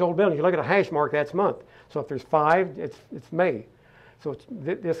beams, these old buildings, you look at a hash mark, that's month. So if there's 5, it's May. So it's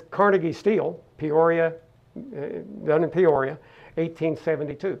this Carnegie Steel, Peoria, done in Peoria,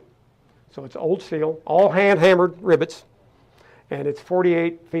 1872. So it's old steel, all hand-hammered rivets, and it's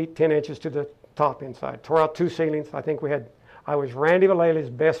 48 feet, 10 inches to the top inside. Tore out 2 ceilings. I was Randy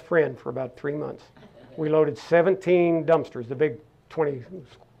Vallely's best friend for about 3 months. We loaded 17 dumpsters, the big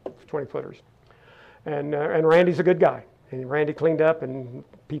 20-footers. And Randy's a good guy. And Randy cleaned up, and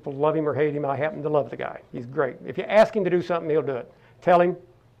people love him or hate him. I happen to love the guy. He's great. If you ask him to do something, he'll do it. Tell him,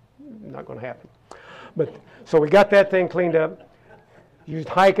 not going to happen. But so we got that thing cleaned up. Used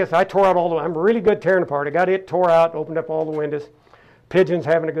Hicus. I tore out I'm really good tearing apart. I got it tore out, opened up all the windows. Pigeons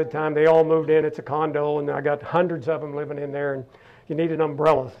having a good time. They all moved in. It's a condo, and I got hundreds of them living in there. And you need an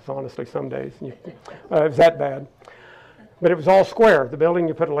umbrella, honestly, some days. It was that bad. But it was all square. The building,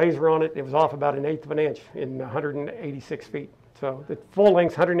 you put a laser on it, it was off about 1/8 of an inch in 186 feet. So the full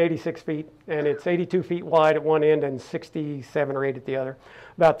length's 186 feet, and it's 82 feet wide at one end and 67 or 8 at the other.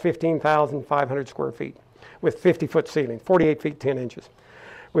 About 15,500 square feet with 50-foot ceiling, 48 feet 10 inches,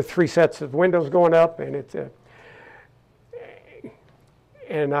 with 3 sets of windows going up, and it's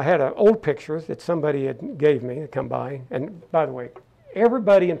and I had old pictures that somebody had gave me to come by. And by the way,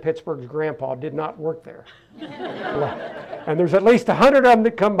 everybody in Pittsburgh's grandpa did not work there. And there's at least 100 of them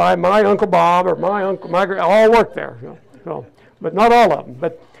that come by. My Uncle Bob or my uncle, all worked there. So, but not all of them.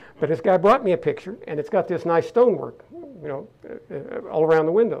 But this guy brought me a picture, and it's got this nice stonework, all around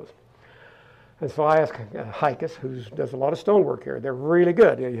the windows. And so I asked Hikus, who does a lot of stonework here. They're really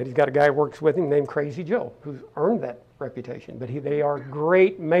good. He's got a guy who works with him named Crazy Joe, who's earned that reputation. But they are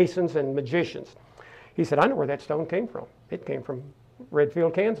great masons and magicians. He said, I know where that stone came from. It came from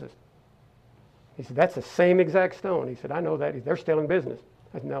Redfield, Kansas. He said, that's the same exact stone. He said, I know that. They're still in business.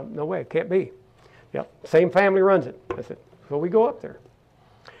 I said, no way, it can't be. Yep, same family runs it. I said, so we go up there.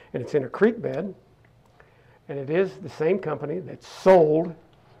 And it's in a creek bed, and it is the same company that sold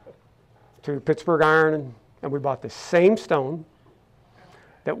to Pittsburgh Iron, and we bought the same stone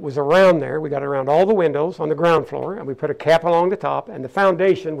that was around there. We got it around all the windows on the ground floor, and we put a cap along the top, and the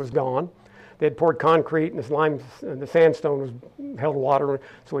foundation was gone. They had poured concrete, and the sandstone was held water,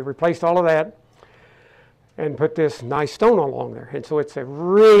 so we replaced all of that and put this nice stone along there. And so it's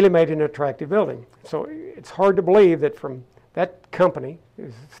really made an attractive building. So it's hard to believe that from that company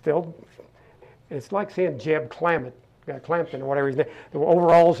is still, it's like seeing Jeb Clampton or whatever his name, the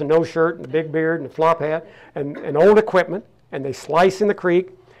overalls and no shirt and the big beard and the flop hat and old equipment, and they slice in the creek.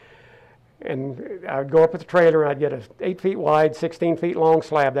 And I would go up with the trailer, and I'd get a 8 feet wide, 16 feet long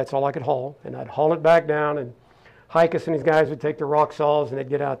slab. That's all I could haul. And I'd haul it back down, and Hikus and his guys would take their rock saws, and they'd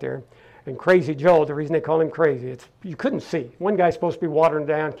get out there. And Crazy Joe, the reason they call him crazy, it's you couldn't see. One guy's supposed to be watering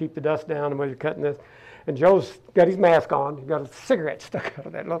down, keep the dust down, and when you're cutting this. And Joe's got his mask on. He's got a cigarette stuck out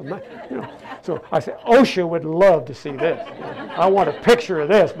of that little mask. So I said, OSHA would love to see this. I want a picture of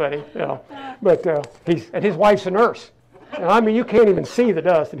this, buddy. But his wife's a nurse. And I mean, you can't even see the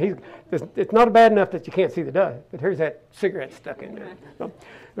dust. And it's not bad enough that you can't see the dust, but here's that cigarette stuck in there. So,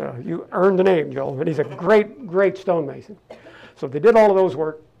 you earned the name, Joel. And he's a great, great stonemason. So they did all of those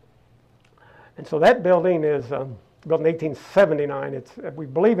work. And so that building is built in 1879. We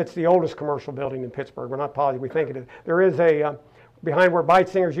believe it's the oldest commercial building in Pittsburgh. We're not positive. We think it is. There is behind where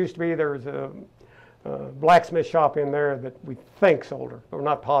Beitzinger's used to be, there's a blacksmith shop in there that we think's older. But we're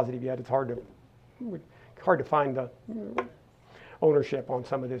not positive yet. It's hard to find the ownership on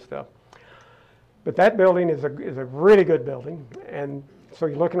some of this stuff. But that building is a really good building. And so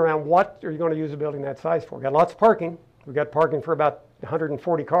you're looking around, what are you going to use a building that size for? We've got lots of parking. We've got parking for about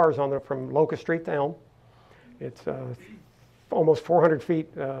 140 cars on there from Locust Street to Elm. It's almost 400 feet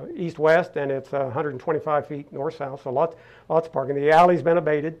east-west, and it's 125 feet north-south, so lots of parking. The alley's been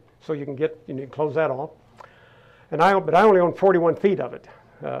abated, so you can close that off. But I only own 41 feet of it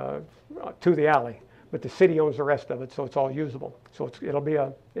to the alley, but the city owns the rest of it, so it's all usable. So it'll be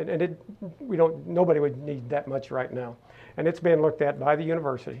nobody would need that much right now, and it's being looked at by the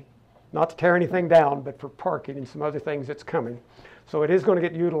university, not to tear anything down, but for parking and some other things that's coming. So it is going to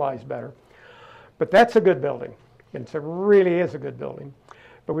get utilized better. But that's a good building, and it really is a good building.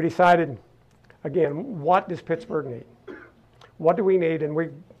 But we decided, again, what does Pittsburgh need? What do we need? And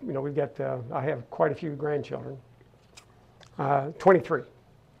we've got, I have quite a few grandchildren, 23,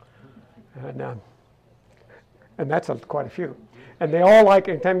 and that's quite a few. And they all like,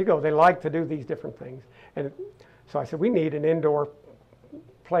 anytime you go, they like to do these different things. And so I said, we need an indoor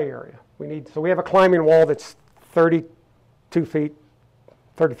play area. So we have a climbing wall that's 32 feet,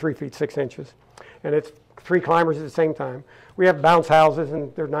 33 feet 6 inches. And it's 3 climbers at the same time. We have bounce houses,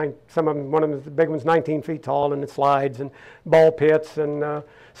 and they're some of them, one of them, the big one's 19 feet tall, and it slides, and ball pits, and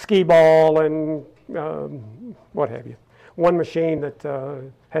skee ball, and what have you. One machine that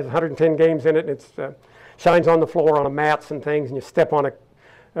has 110 games in it, and it shines on the floor on mats and things, and you step on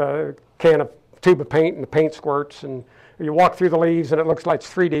a tube of paint, and the paint squirts, and you walk through the leaves, and it looks like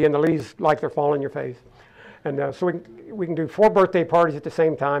it's 3D, and the leaves like they're falling in your face. And so we can do 4 birthday parties at the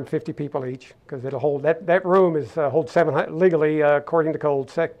same time, 50 people each, because it'll hold, that room holds 700, legally, according to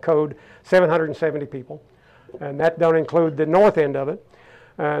code, 770 people. And that don't include the north end of it.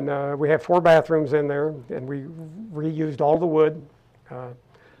 And we have 4 bathrooms in there, and we reused all the wood.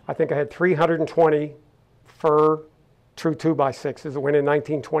 I think I had 320 fir true 2x6s that went in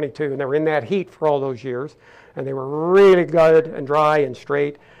 1922, and they were in that heat for all those years. And they were really good and dry and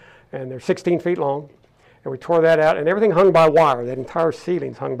straight, and they're 16 feet long. And we tore that out, and everything hung by wire. That entire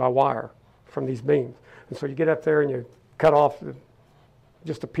ceiling's hung by wire from these beams. And so you get up there and you cut off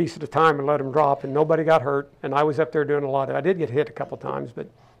just a piece at a time and let them drop, and nobody got hurt. And I was up there doing a lot of it. I did get hit a couple times, but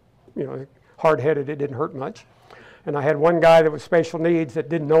you know, hard-headed, it didn't hurt much. And I had one guy that was special needs that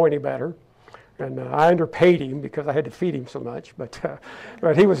didn't know any better, and I underpaid him because I had to feed him so much.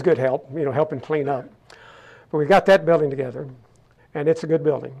 But he was good help, you know, helping clean up. But we got that building together, and it's a good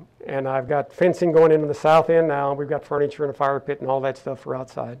building. And I've got fencing going into the south end now. We've got furniture and a fire pit and all that stuff for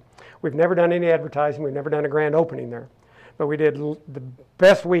outside. We've never done any advertising. We've never done a grand opening there. But we did, the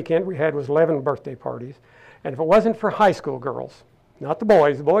best weekend we had was 11 birthday parties. And if it wasn't for high school girls, not the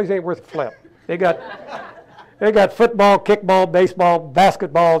boys ain't worth a flip. They got football, kickball, baseball,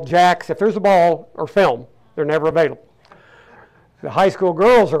 basketball, jacks. If there's a ball or film, they're never available. The high school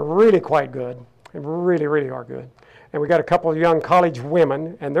girls are really quite good, and really, really are good. And we got a couple of young college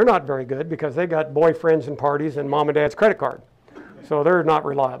women, and they're not very good because they got boyfriends and parties and mom and dad's credit card. So they're not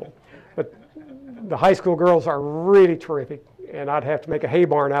reliable. But the high school girls are really terrific, and I'd have to make a hay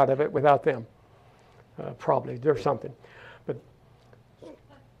barn out of it without them. Probably, there's something. But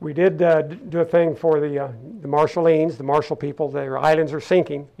we did do a thing for the Marshallese, the Marshall people. Their islands are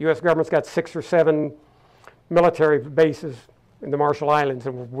sinking. U.S. government's got 6 or 7 military bases in the Marshall Islands,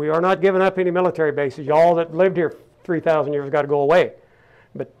 and we are not giving up any military bases. Y'all that lived here 3,000 years got to go away.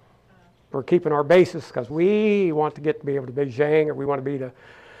 But we're keeping our bases because we want to be able to Beijing, or we want to be to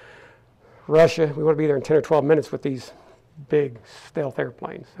Russia. We want to be there in 10 or 12 minutes with these big stealth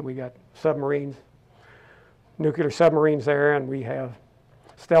airplanes. And we got submarines, nuclear submarines there, and we have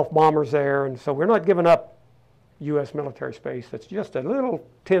stealth bombers there. And so we're not giving up U.S. military space. It's just a little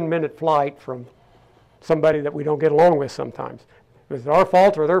 10-minute flight from somebody that we don't get along with sometimes. Is it our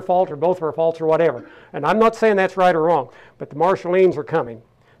fault or their fault or both of our faults or whatever? And I'm not saying that's right or wrong, but the Marshallese are coming.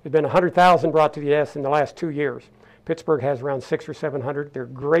 There's been 100,000 brought to the U.S. in the last 2 years. Pittsburgh has around 600 or 700. They're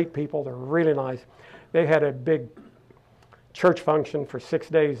great people. They're really nice. They had a big church function for 6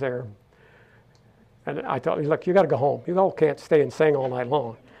 days there. And I thought, look, you got to go home. You all can't stay and sing all night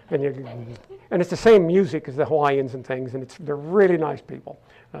long. And it's the same music as the Hawaiians and things, and they're really nice people.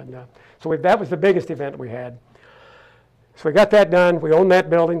 And so that was the biggest event we had. So we got that done. We own that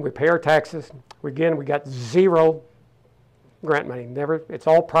building. We pay our taxes. We got 0 grant money. It's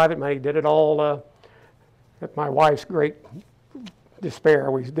all private money. Did it all at my wife's great despair.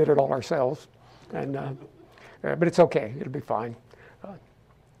 We did it all ourselves. And but it's okay. It'll be fine.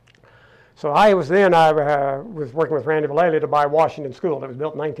 So I was working with Randy Vallejo to buy Washington School. It was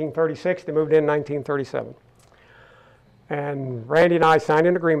built in 1936. They moved in 1937. And Randy and I signed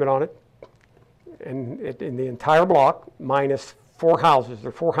an agreement on it. And in the entire block, minus 4 houses. There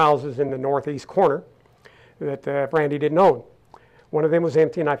are 4 houses in the northeast corner that Randy didn't own. One of them was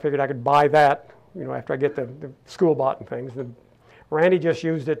empty, and I figured I could buy that, you know, after I get the school bought and things. And Randy just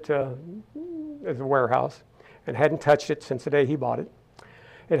used it as a warehouse and hadn't touched it since the day he bought it.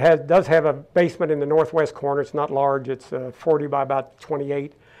 It does have a basement in the northwest corner. It's not large. It's 40 by about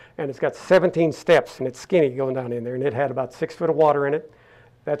 28, and it's got 17 steps, and it's skinny going down in there. And it had about 6 foot of water in it.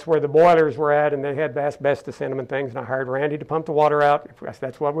 That's where the boilers were at, and they had asbestos in them and things. And I hired Randy to pump the water out.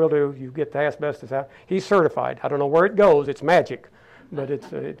 That's what we'll do. You get the asbestos out. He's certified. I don't know where it goes. It's magic, but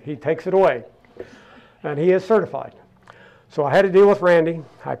he takes it away, and he is certified. So I had to deal with Randy.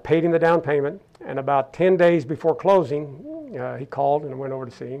 I paid him the down payment, and about 10 days before closing, he called, and I went over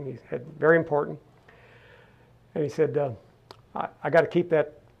to see him. He said, very important, and he said, I got to keep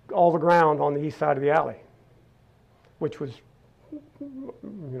all the ground on the east side of the alley, which was, you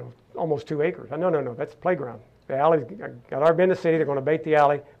know, almost 2 acres. No, that's the playground. The alley, got our business city. They're going to bait the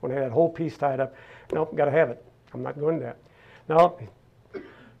alley. When they had that whole piece tied up, nope, got to have it. I'm not doing that. No.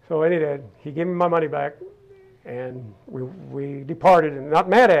 So he gave me my money back, and we departed. And not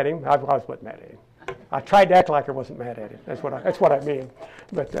mad at him. I wasn't mad at him. I tried to act like I wasn't mad at him. That's what I mean.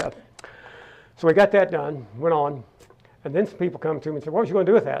 But so we got that done. Went on, and then some people come to me and said, "What was you going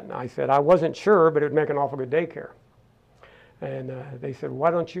to do with that?" And I said, "I wasn't sure, but it would make an awful good daycare." And they said,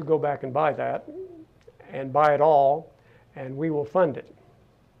 "Why don't you go back and buy that, and buy it all, and we will fund it?"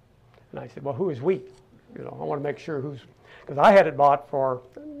 And I said, "Well, who is we? You know, I want to make sure because I had it bought for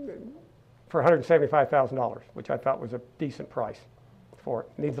 $175,000, which I thought was a decent price for it.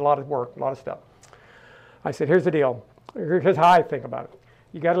 Needs a lot of work, a lot of stuff." I said, "Here's the deal. Here's how I think about it.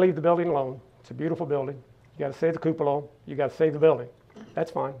 You got to leave the building alone. It's a beautiful building. You got to save the cupola. You got to save the building. That's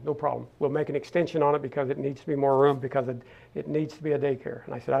fine, no problem. We'll make an extension on it because it needs to be more room because it needs to be a daycare."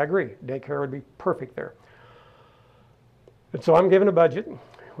 And I said, "I agree. Daycare would be perfect there." And so I'm given a budget,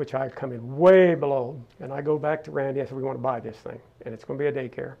 which I come in way below, and I go back to Randy. I said, "We want to buy this thing, and it's going to be a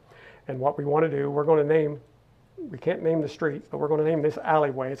daycare. And what we want to do, we can't name the street, but we're going to name this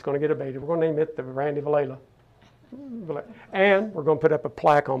alleyway. It's going to get abated. We're going to name it the Randy Vallejo And we're going to put up a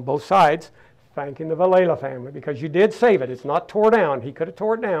plaque on both sides thanking the Valela family because you did save it. It's not tore down. He could have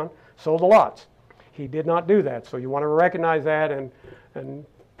tore it down, sold the lots. He did not do that. So you want to recognize that and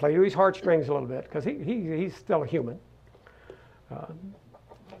play to his heartstrings a little bit because he's still a human.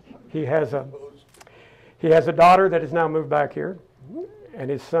 He has a daughter that has now moved back here, and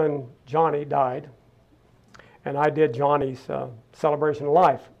his son Johnny died. And I did Johnny's celebration of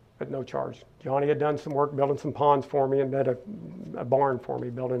life at no charge. Johnny had done some work building some ponds for me and did a barn for me,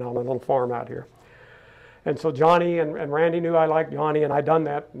 building on a little farm out here. And so Johnny and Randy knew I liked Johnny, and I done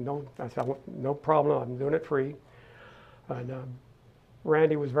that. No, I said, no problem, I'm doing it free. And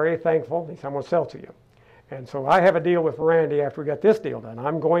Randy was very thankful. He said, I'm going to sell to you. And so I have a deal with Randy after we got this deal done.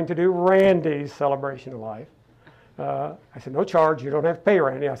 I'm going to do Randy's celebration of life. I said, no charge, you don't have to pay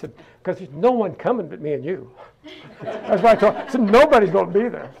Randy. I said, because there's no one coming but me and you. That's why I told him. I said, nobody's going to be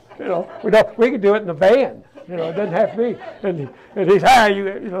there. You know, we could do it in the van. You know, it doesn't have to be. And he's,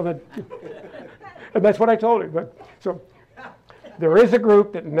 and that's what I told him. But so there is a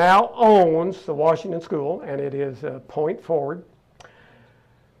group that now owns the Washington School, and it is Point Forward.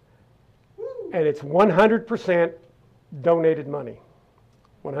 And it's 100% donated money,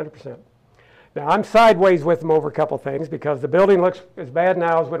 100%. Now, I'm sideways with them over a couple things because the building looks as bad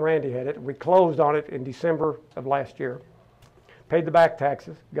now as when Randy had it. We closed on it in December of last year, paid the back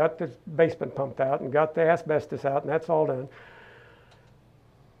taxes, got the basement pumped out, and got the asbestos out, and that's all done.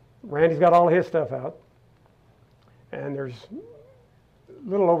 Randy's got all his stuff out, and there's a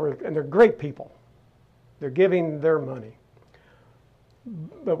little over, and they're great people. They're giving their money.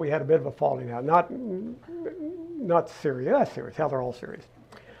 But we had a bit of a falling out. Not serious. That's serious. Hell, they're all serious.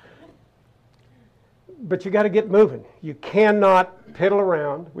 But you got to get moving. You cannot piddle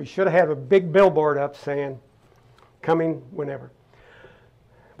around. We should have had a big billboard up saying, coming whenever.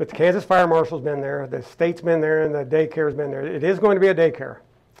 But the Kansas Fire Marshal's been there, the state's been there, and the daycare's been there. It is going to be a daycare.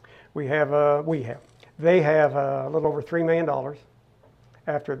 They have a little over $3 million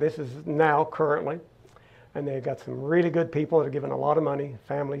after this is now currently. And they've got some really good people that are giving a lot of money,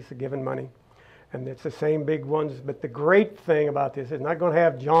 families are giving money. And it's the same big ones. But the great thing about this is not going to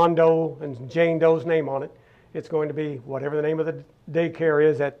have John Doe and Jane Doe's name on it. It's going to be whatever the name of the daycare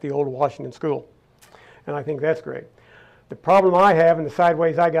is at the old Washington School. And I think that's great. The problem I have, and the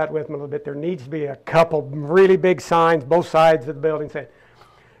sideways I got with them a little bit, there needs to be a couple really big signs, both sides of the building saying,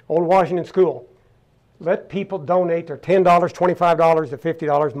 Old Washington School. Let people donate their $10, $25 to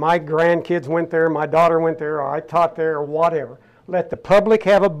 $50. My grandkids went there, my daughter went there, or I taught there, or whatever. Let the public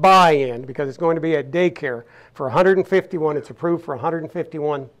have a buy-in because it's going to be a daycare for 151. It's approved for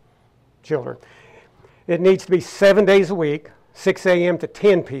 151 children. It needs to be 7 days a week, 6 a.m. to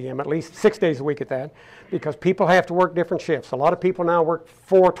 10 p.m., at least 6 days a week at that, because people have to work different shifts. A lot of people now work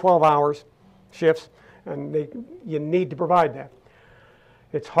 4 12-hour shifts, and you need to provide that.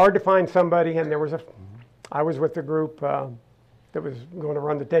 It's hard to find somebody, and I was with the group that was going to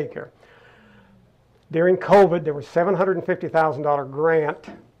run the daycare. During COVID, there was a $750,000 grant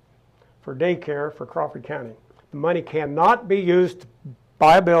for daycare for Crawford County. The money cannot be used to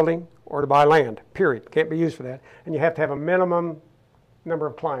buy a building or to buy land, period. Can't be used for that. And you have to have a minimum number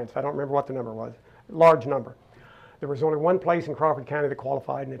of clients. I don't remember what the number was. A large number. There was only one place in Crawford County that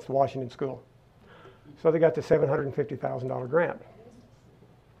qualified, and it's the Washington School. So they got the $750,000 grant,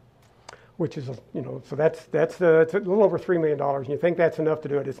 which is, so that's a little over $3 million. And you think that's enough to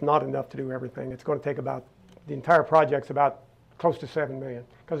do it. It's not enough to do everything. It's going to take the entire project's about close to $7 million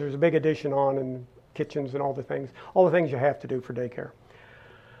because there's a big addition on and kitchens and all the things you have to do for daycare.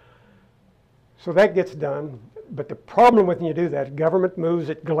 So that gets done. But the problem with when you do that, government moves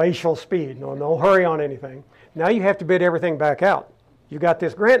at glacial speed. No hurry on anything. Now you have to bid everything back out. You got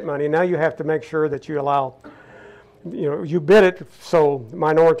this grant money. Now you have to make sure that you allow, you bid it so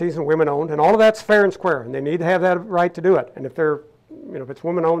minorities and women owned, and all of that's fair and square, and they need to have that right to do it. And if they're, if it's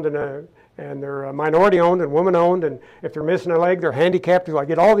women owned and they're minority owned and women owned, and if they're missing a leg, they're handicapped, I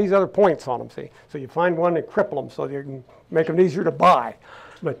get all these other points on them, see. So you find one and cripple them so you can make them easier to buy.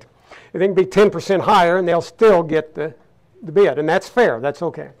 But they can be 10% higher and they'll still get the bid, and that's fair, that's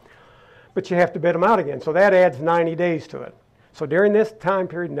okay. But you have to bid them out again, so that adds 90 days to it. So during this time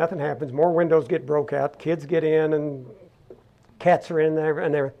period, nothing happens. More windows get broke out. Kids get in, and cats are in there,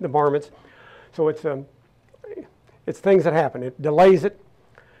 and the varmints. So it's things that happen. It delays it.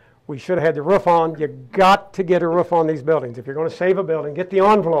 We should have had the roof on. You got to get a roof on these buildings. If you're going to save a building, get the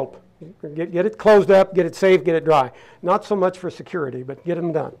envelope. Get it closed up, get it safe, get it dry. Not so much for security, but get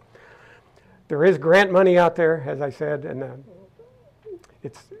them done. There is grant money out there, as I said, and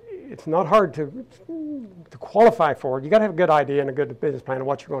it's not hard to qualify for it. You got to have a good idea and a good business plan of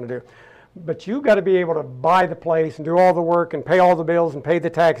what you're going to do. But you've got to be able to buy the place and do all the work and pay all the bills and pay the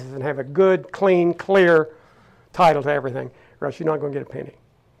taxes and have a good, clean, clear title to everything, or else you're not going to get a penny.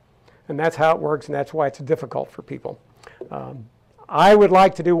 And that's how it works, and that's why it's difficult for people. I would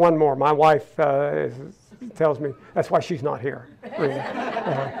like to do one more. My wife tells me that's why she's not here. Really.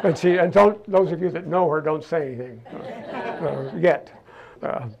 And those of you that know her don't say anything yet.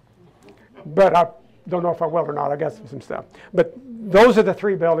 But I don't know if I will or not. I got some stuff. But those are the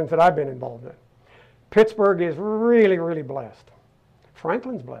 3 buildings that I've been involved in. Pittsburg is really, really blessed.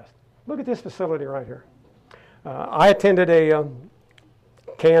 Franklin's blessed. Look at this facility right here. I attended a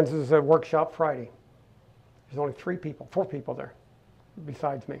Kansas workshop Friday. There's only 4 people there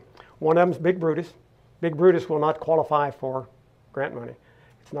besides me. One of them's Big Brutus. Big Brutus will not qualify for grant money.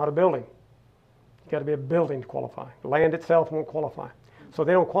 It's not a building. You've got to be a building to qualify. The land itself won't qualify. So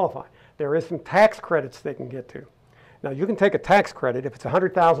they don't qualify. There is some tax credits they can get to. Now, you can take a tax credit. If it's a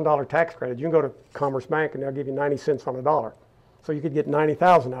 $100,000 tax credit, you can go to Commerce Bank and they'll give you 90 cents on a dollar. So you could get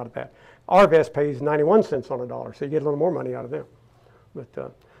 $90,000 out of that. RVS pays 91 cents on a dollar, so you get a little more money out of them.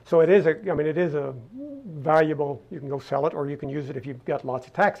 But so it is a valuable. You can go sell it, or you can use it if you've got lots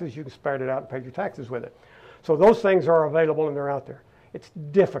of taxes. You can spread it out and pay your taxes with it. So those things are available and they're out there. It's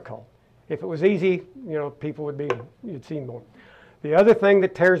difficult. If it was easy, people would be. You'd see more. The other thing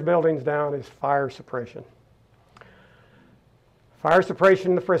that tears buildings down is fire suppression. Fire suppression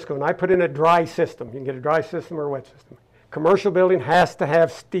in the Frisco, and I put in a dry system. You can get a dry system or a wet system. Commercial building has to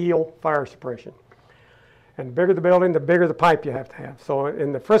have steel fire suppression. And the bigger the building, the bigger the pipe you have to have. So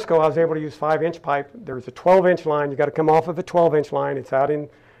in the Frisco, I was able to use 5-inch pipe. There's a 12-inch line. You got to come off of a 12-inch line. It's out in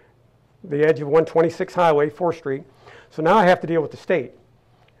the edge of 126 Highway, 4th Street. So now I have to deal with the state.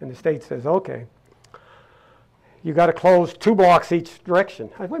 And the state says, okay, you got to close 2 blocks each direction.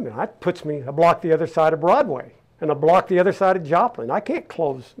 Wait a minute, that puts me a block the other side of Broadway and a block the other side of Joplin. I can't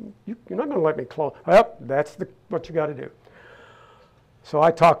close. You're not going to let me close. Well, that's what you got to do. So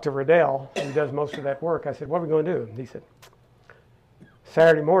I talked to Riddell, who does most of that work. I said, what are we going to do? And he said,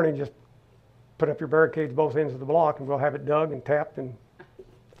 Saturday morning, just put up your barricades both ends of the block, and we'll have it dug and tapped and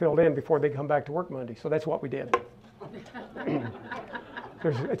filled in before they come back to work Monday. So that's what we did.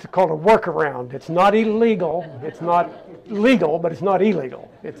 It's called a workaround. It's not illegal. It's not legal, but it's not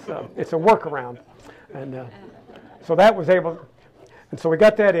illegal. It's a workaround. And so that was able, and so we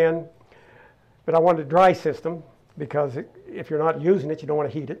got that in, but I wanted a dry system because if you're not using it, you don't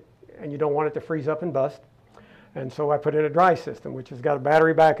want to heat it, and you don't want it to freeze up and bust. And so I put in a dry system, which has got a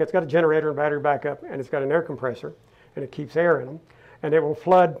battery backup. It's got a generator and battery backup, and it's got an air compressor, and it keeps air in them. And it will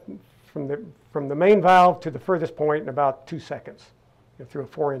flood from the main valve to the furthest point in about 2 seconds through a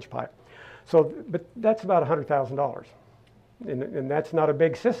 4-inch pipe. So, but that's about $100,000, and that's not a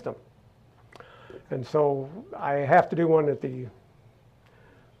big system. And so I have to do one at the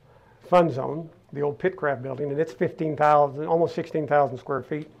Fun Zone, the old Pitcraft building, and it's 15,000, almost 16,000 square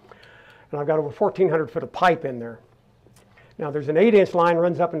feet. And I've got over 1,400 foot of pipe in there. Now there's an 8-inch line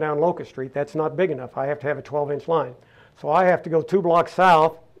runs up and down Locust Street. That's not big enough. I have to have a 12-inch line. So I have to go 2 blocks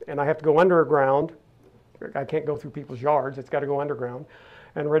south, and I have to go underground. I can't go through people's yards. It's got to go underground.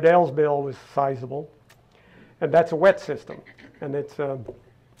 And Riddell's bill was sizable. And that's a wet system. And it's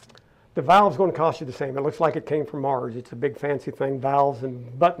the valve's going to cost you the same. It looks like it came from Mars. It's a big fancy thing, valves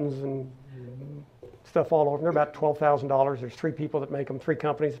and buttons and stuff all over. And they're about $12,000. There's 3 people that make them, 3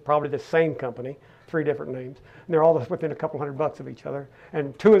 companies, probably the same company, 3 different names. And they're all within a couple $100 of each other.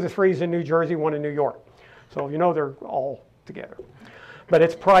 And 2 of the 3 is in New Jersey, 1 in New York. So they're all together. But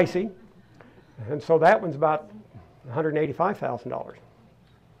it's pricey. And so that one's about $185,000.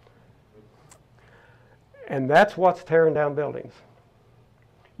 And that's what's tearing down buildings.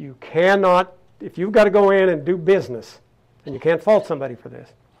 You cannot, if you've got to go in and do business, and you can't fault somebody for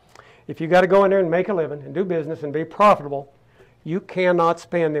this, if you've got to go in there and make a living and do business and be profitable, you cannot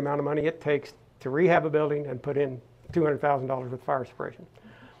spend the amount of money it takes to rehab a building and put in $200,000 with fire suppression.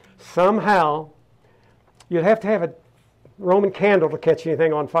 Somehow, you'd have to have a Roman candle to catch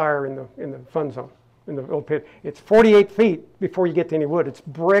anything on fire in the Fun Zone, in the old pit. It's 48 feet before you get to any wood. It's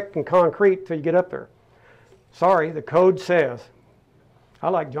brick and concrete till you get up there. Sorry, the code says, I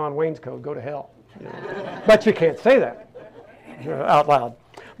like John Wayne's code, go to hell. But you can't say that out loud.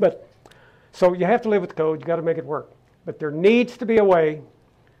 But so you have to live with the code. You got to make it work. But there needs to be a way,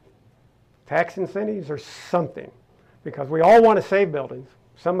 tax incentives or something, because we all want to save buildings.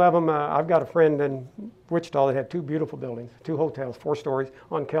 Some of them, I've got a friend in Wichita that had 2 beautiful buildings, 2 hotels, 4 stories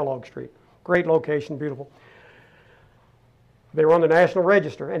on Kellogg Street. Great location, beautiful. They were on the National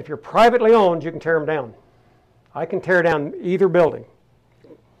Register, and if you're privately owned, you can tear them down. I can tear down either building.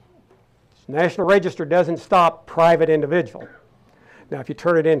 National Register doesn't stop private individual. Now, if you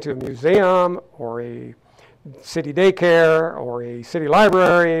turn it into a museum or a city daycare or a city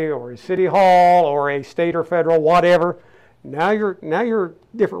library or a city hall or a state or federal whatever, now you're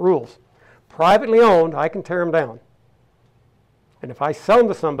different rules. Privately owned, I can tear them down. And if I sell them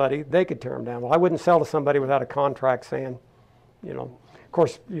to somebody, they could tear them down. Well, I wouldn't sell to somebody without a contract saying, you know, of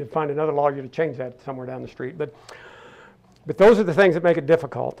course, you'd find another lawyer to change that somewhere down the street. But those are the things that make it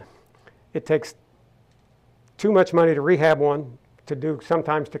difficult. It takes too much money to rehab one to do,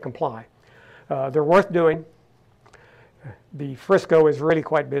 sometimes to comply. They're worth doing. The Frisco is really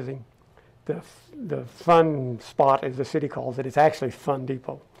quite busy. The fun spot, as the city calls it, it's actually Fun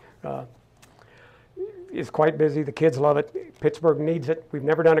Depot. Is quite busy. The kids love it. Pittsburgh needs it. We've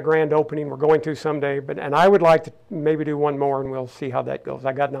never done a grand opening. We're going to someday, and I would like to maybe do one more, and we'll see how that goes.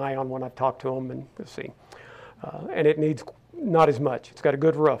 I got an eye on one. I've talked to them, and we'll see. And it needs not as much. It's got a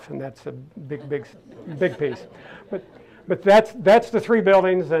good roof, and that's a big piece. But that's the three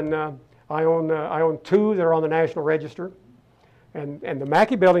buildings, and I own two that are on the National Register, and the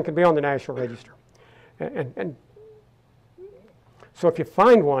Mackey building can be on the National Register. And so if you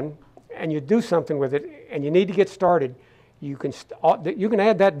find one and you do something with it, and you need to get started, you can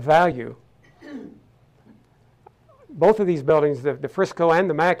add that value. Both of these buildings, the Frisco and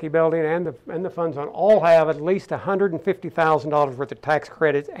the Mackey building and the Fun Zone, all have at least $150,000 worth of tax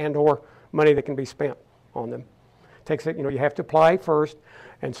credits and/or money that can be spent on them. Takes it, you have to apply first.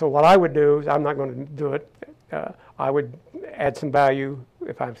 And so what I would do is, I'm not going to do it. I would add some value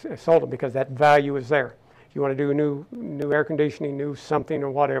if I sold them, because that value is there. If you want to do new air conditioning, new something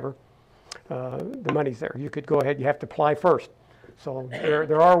or whatever, the money's there. You could go ahead. You have to apply first. So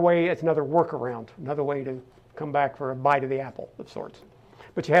there are ways. It's another workaround, another way to come back for a bite of the apple of sorts.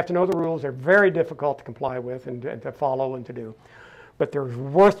 But you have to know the rules. They're very difficult to comply with and to follow and to do. But they're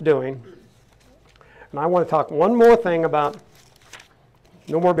worth doing. And I want to talk one more thing about,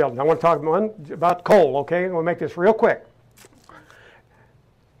 no more building. I want to talk about coal, okay? I'm going to make this real quick.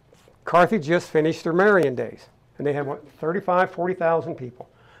 Carthage just finished their Marion days. And they had, 40,000 people.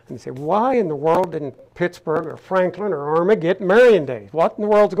 And they say, why in the world didn't Pittsburgh or Franklin or Irma get Marion days? What in the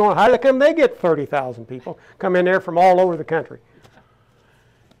world's going on? How come they get 30,000 people come in there from all over the country?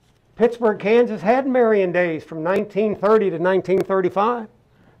 Pittsburg, Kansas had Marion days from 1930 to 1935.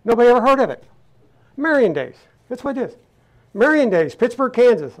 Nobody ever heard of it. Marion days. That's what it is. Marion days, Pittsburg,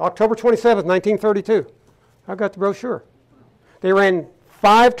 Kansas, October 27th, 1932. I got the brochure. They ran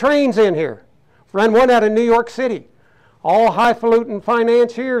 5 trains in here. Ran one out of New York City. All highfalutin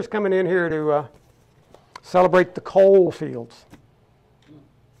financiers coming in here to celebrate the coal fields.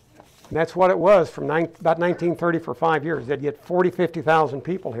 And that's what it was from about 1930 for 5 years. They'd get 40,000, 50,000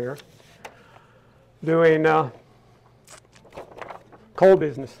 people here doing coal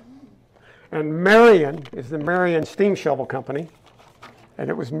business. And Marion is the Marion Steam Shovel Company, and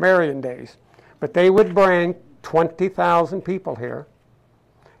it was Marion days. But they would bring 20,000 people here,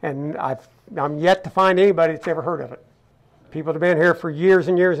 and I'm yet to find anybody that's ever heard of it. People have been here for years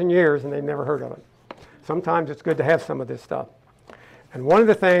and years and years, and they've never heard of it. Sometimes it's good to have some of this stuff. And one of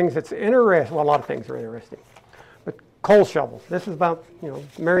the things that's interesting, well, a lot of things are interesting, but coal shovels. This is about,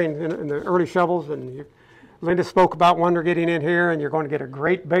 Marion in the early shovels, and Linda spoke about one they're getting in here, and you're going to get a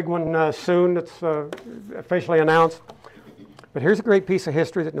great big one soon that's officially announced. But here's a great piece of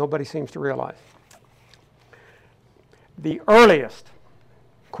history that nobody seems to realize. The earliest,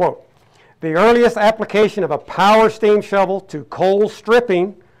 quote, the earliest application of a power steam shovel to coal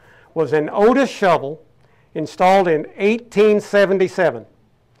stripping was an Otis shovel installed in 1877.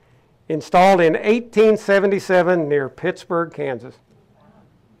 Installed in 1877 near Pittsburg, Kansas.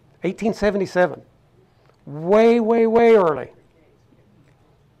 1877. Way, way, way early.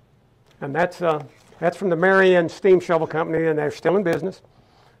 And that's from the Marion Steam Shovel Company, and they're still in business.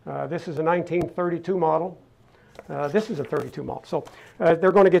 This is a 1932 model. This is a 32 model. So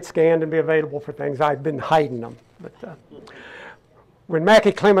they're going to get scanned and be available for things. I've been hiding them. But when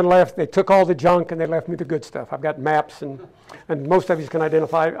Mackey Clement left, they took all the junk and they left me the good stuff. I've got maps, and most of you can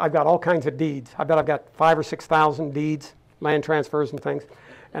identify. I've got all kinds of deeds. I bet I've got 5,000 or 6,000 deeds, land transfers and things.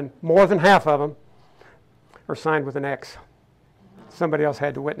 And more than half of them are signed with an X. Somebody else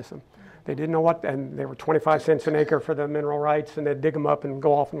had to witness them. They didn't know what, and they were 25 cents an acre for the mineral rights, and they'd dig them up and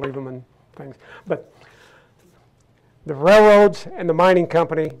go off and leave them and things. But the railroads and the mining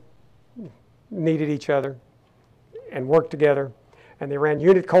company needed each other and worked together, and they ran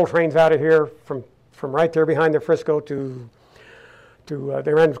unit coal trains out of here from right there behind the Frisco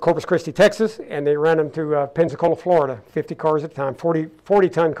they ran to Corpus Christi, Texas, and they ran them to Pensacola, Florida, 50 cars at a time,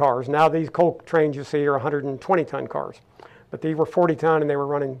 40-ton cars. Now these coal trains you see are 120-ton cars, but these were 40-ton, and they were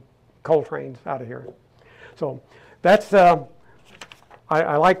running coal trains out of here. So that's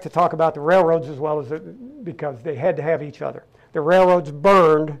I like to talk about the railroads as well as because they had to have each other. The railroads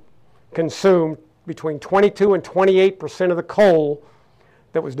consumed between 22 and 28% of the coal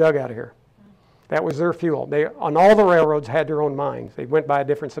that was dug out of here. That was their fuel. They, on all the railroads, had their own mines. They went by a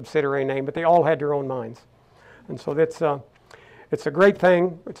different subsidiary name, but they all had their own mines. And so that's, it's a great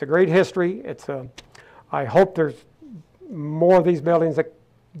thing. It's a great history. I hope there's more of these buildings that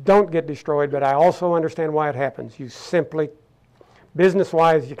don't get destroyed, but I also understand why it happens. You simply,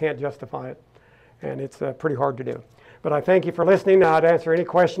 business-wise, you can't justify it, and it's pretty hard to do. But I thank you for listening. I'd answer any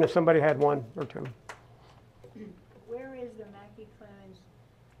question if somebody had one or two. Where is the Mackey Clemens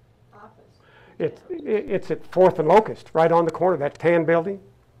office? It's at 4th and Locust, right on the corner, that tan building,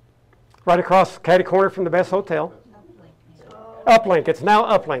 right across catty corner from the Best Hotel. Uplink. It's now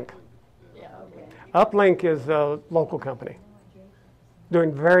Uplink. Yeah, okay. Uplink is a local company,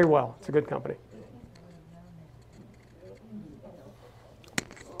 doing very well. It's a good company.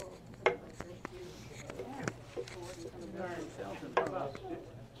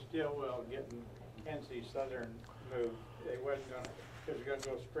 Stillwell getting Kansas City Southern moved. They wasn't going to, it was going to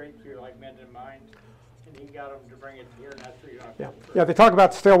go straight through like Mendon Mines, and he got them to bring it here, and that's where you don't have to. Yeah, they talk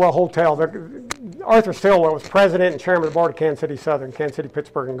about the Stillwell Hotel. Arthur Stillwell was president and chairman of the board of Kansas City Southern, Kansas City,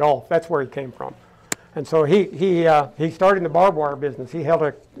 Pittsburg, and Gulf. That's where he came from. And so he started in the barbed wire business. He held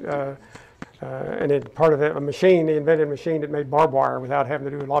part of a machine. He invented a machine that made barbed wire without having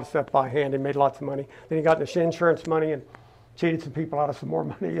to do a lot of stuff by hand. He made lots of money. Then he got into insurance money and cheated some people out of some more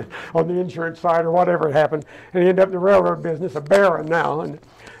money on the insurance side or whatever had happened. And he ended up in the railroad business, a baron now. And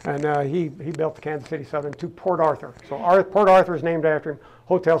he built the Kansas City Southern to Port Arthur. So Port Arthur is named after him.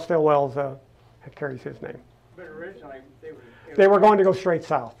 Hotel Stillwell's carries his name. But originally, they were going to go straight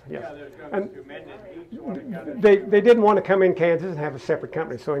south. Yes. Yeah, they were going through Mendon. They didn't want to come in Kansas and have a separate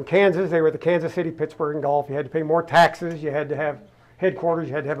company. So in Kansas, they were the Kansas City, Pittsburg, and Gulf. You had to pay more taxes. You had to have headquarters.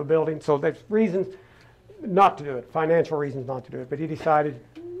 You had to have a building. So there's reasons not to do it, financial reasons not to do it. But he decided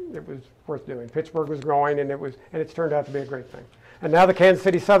it was worth doing. Pittsburgh was growing, and it's turned out to be a great thing. And now the Kansas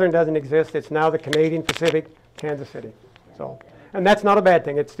City Southern doesn't exist. It's now the Canadian Pacific Kansas City. So, and that's not a bad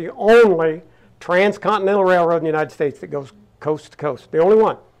thing. It's the only transcontinental railroad in the United States that goes coast to coast. The only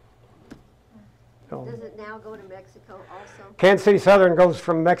one. So, Does it now go to Mexico also? Kansas City Southern goes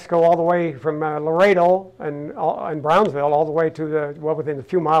from Mexico all the way from Laredo and Brownsville all the way to within a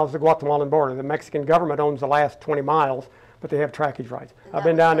few miles of the Guatemalan border. The Mexican government owns the last 20 miles, but they have trackage rights. I've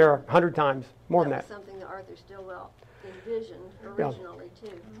been down there 100 times, more than that. That was something that Arthur Stillwell envisioned originally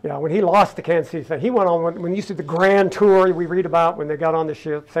too. Yeah, when he lost the Kansas City Southern, he went on, when you see the grand tour we read about when they got on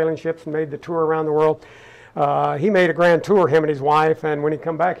the sailing ships and made the tour around the world, he made a grand tour, him and his wife, and when he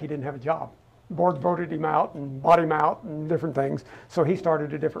come back, he didn't have a job. The board voted him out and bought him out and different things. So he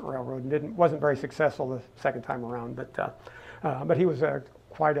started a different railroad and wasn't very successful the second time around. But he was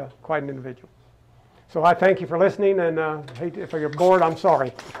quite an individual. So I thank you for listening, and if you're bored, I'm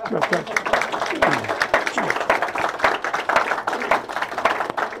sorry.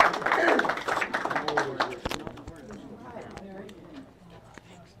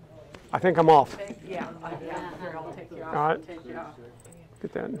 I think I'm off. Yeah, here, I'll take you off. All right. Take you off.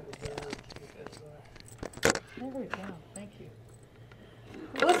 Get that. There we go. Thank you.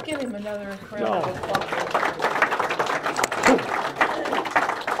 Well, let's give him another round of applause.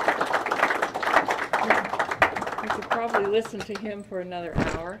 We could probably listen to him for another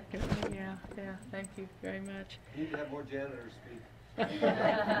hour. Yeah, thank you very much. You need to have more janitors speak.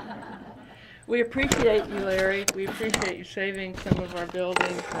 We appreciate you, Larry. We appreciate you saving some of our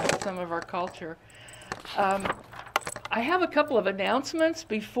buildings and some of our culture. I have a couple of announcements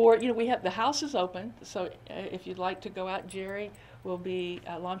before, we have, the house is open, so if you'd like to go out, Jerry will be,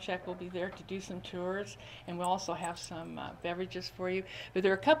 Lomchak will be there to do some tours, and we'll also have some beverages for you. But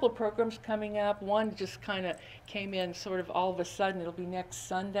there are a couple of programs coming up. One just kind of came in sort of all of a sudden. It'll be next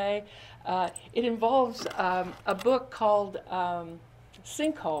Sunday. It involves a book called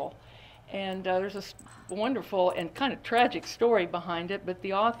Sinkhole. And there's a wonderful and kind of tragic story behind it, but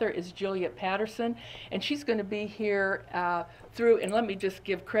the author is Juliet Patterson, and she's going to be here and let me just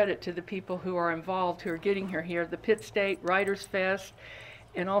give credit to the people who are involved, who are getting her here, the Pitt State Writers Fest,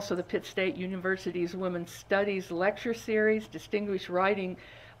 and also the Pitt State University's Women's Studies Lecture Series, Distinguished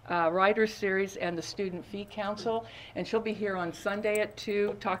Writers Series, and the Student Fee Council. And she'll be here on Sunday at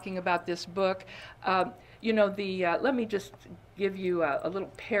 2 talking about this book. Let me just give you a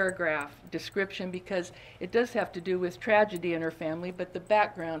little paragraph description, because it does have to do with tragedy in her family, but the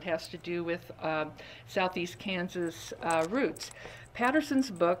background has to do with Southeast Kansas roots. Patterson's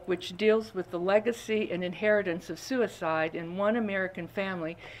book, which deals with the legacy and inheritance of suicide in one American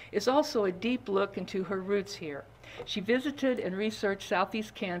family, is also a deep look into her roots here. She visited and researched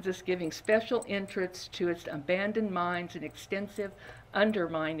Southeast Kansas, giving special interest to its abandoned mines and extensive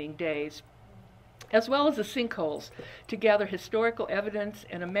undermining days, as well as the sinkholes, to gather historical evidence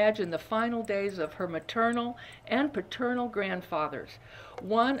and imagine the final days of her maternal and paternal grandfathers,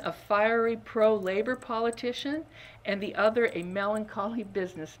 one a fiery pro-labor politician and the other a melancholy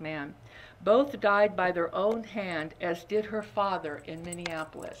businessman. Both died by their own hand, as did her father in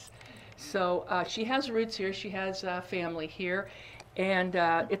Minneapolis. So she has roots here, she has family here, and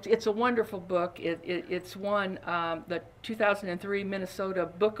it's a wonderful book. It's won the 2003 Minnesota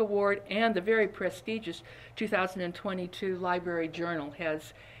Book Award, and the very prestigious 2022 Library Journal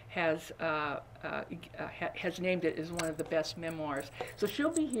has named it as one of the best memoirs. So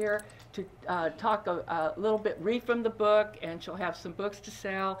she'll be here to talk a little bit, read from the book, and she'll have some books to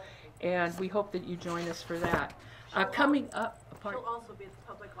sell, and we hope that you join us for that. Coming up, She'll also be at the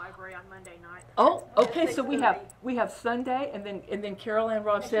public library on Monday night. oh, okay. So we have Sunday, and then Carol Ann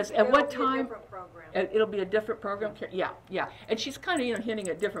Ross says at what time? It'll be a different program. Yeah, yeah. And she's kind of hinting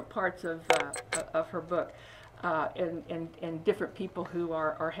at different parts of her book, and different people who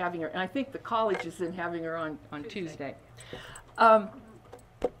are having her. And I think the college is then having her on Tuesday. Our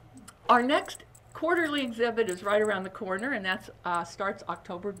next quarterly exhibit is right around the corner, and that starts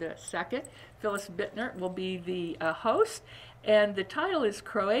October the 2nd. Phyllis Bittner will be the host, and the title is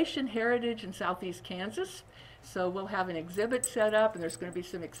Croatian Heritage in Southeast Kansas. So we'll have an exhibit set up, and there's going to be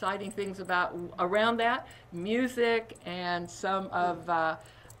some exciting things around that, music and some of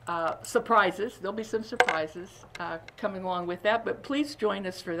surprises. There'll be some surprises coming along with that, but please join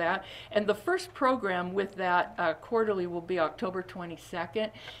us for that. And the first program with that quarterly will be October 22nd.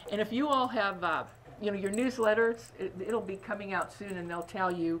 And if you all have your newsletters, it'll be coming out soon, and they'll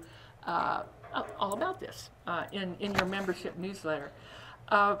tell you all about this in your membership newsletter.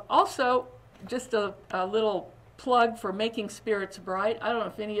 Also, just a little plug for Making Spirits Bright. I don't know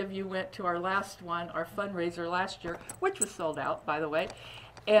if any of you went to our last one, our fundraiser last year, which was sold out, by the way.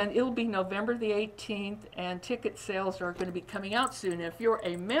 And it'll be November the 18th, and ticket sales are going to be coming out soon. If you're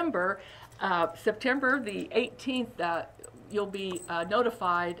a member, September the 18th, you'll be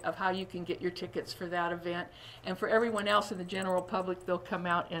notified of how you can get your tickets for that event. And for everyone else in the general public, they'll come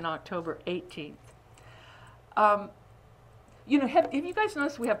out in October 18th. Have you guys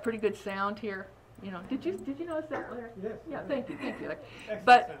noticed we have pretty good sound here? Did you notice that, Larry? Yes. Yeah, thank you.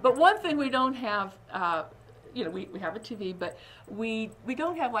 But one thing we don't have, we have a TV, but we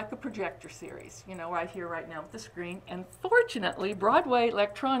don't have like a projector series, right here, right now with the screen. And fortunately, Broadway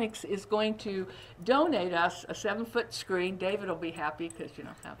Electronics is going to donate us a 7-foot screen. David will be happy because,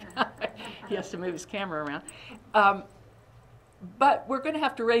 he has to move his camera around. But we're going to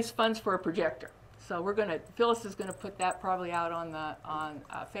have to raise funds for a projector. So Phyllis is going to put that probably out on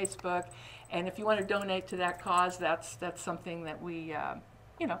Facebook. And if you want to donate to that cause, that's something that we're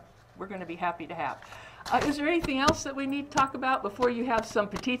going to be happy to have. Is there anything else that we need to talk about before you have some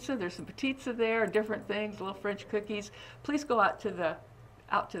pizza? There's some pizza there, different things, little French cookies. Please go out to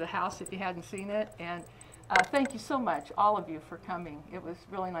the house if you hadn't seen it. And thank you so much, all of you, for coming. It was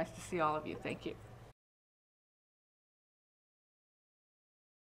really nice to see all of you. Thank you.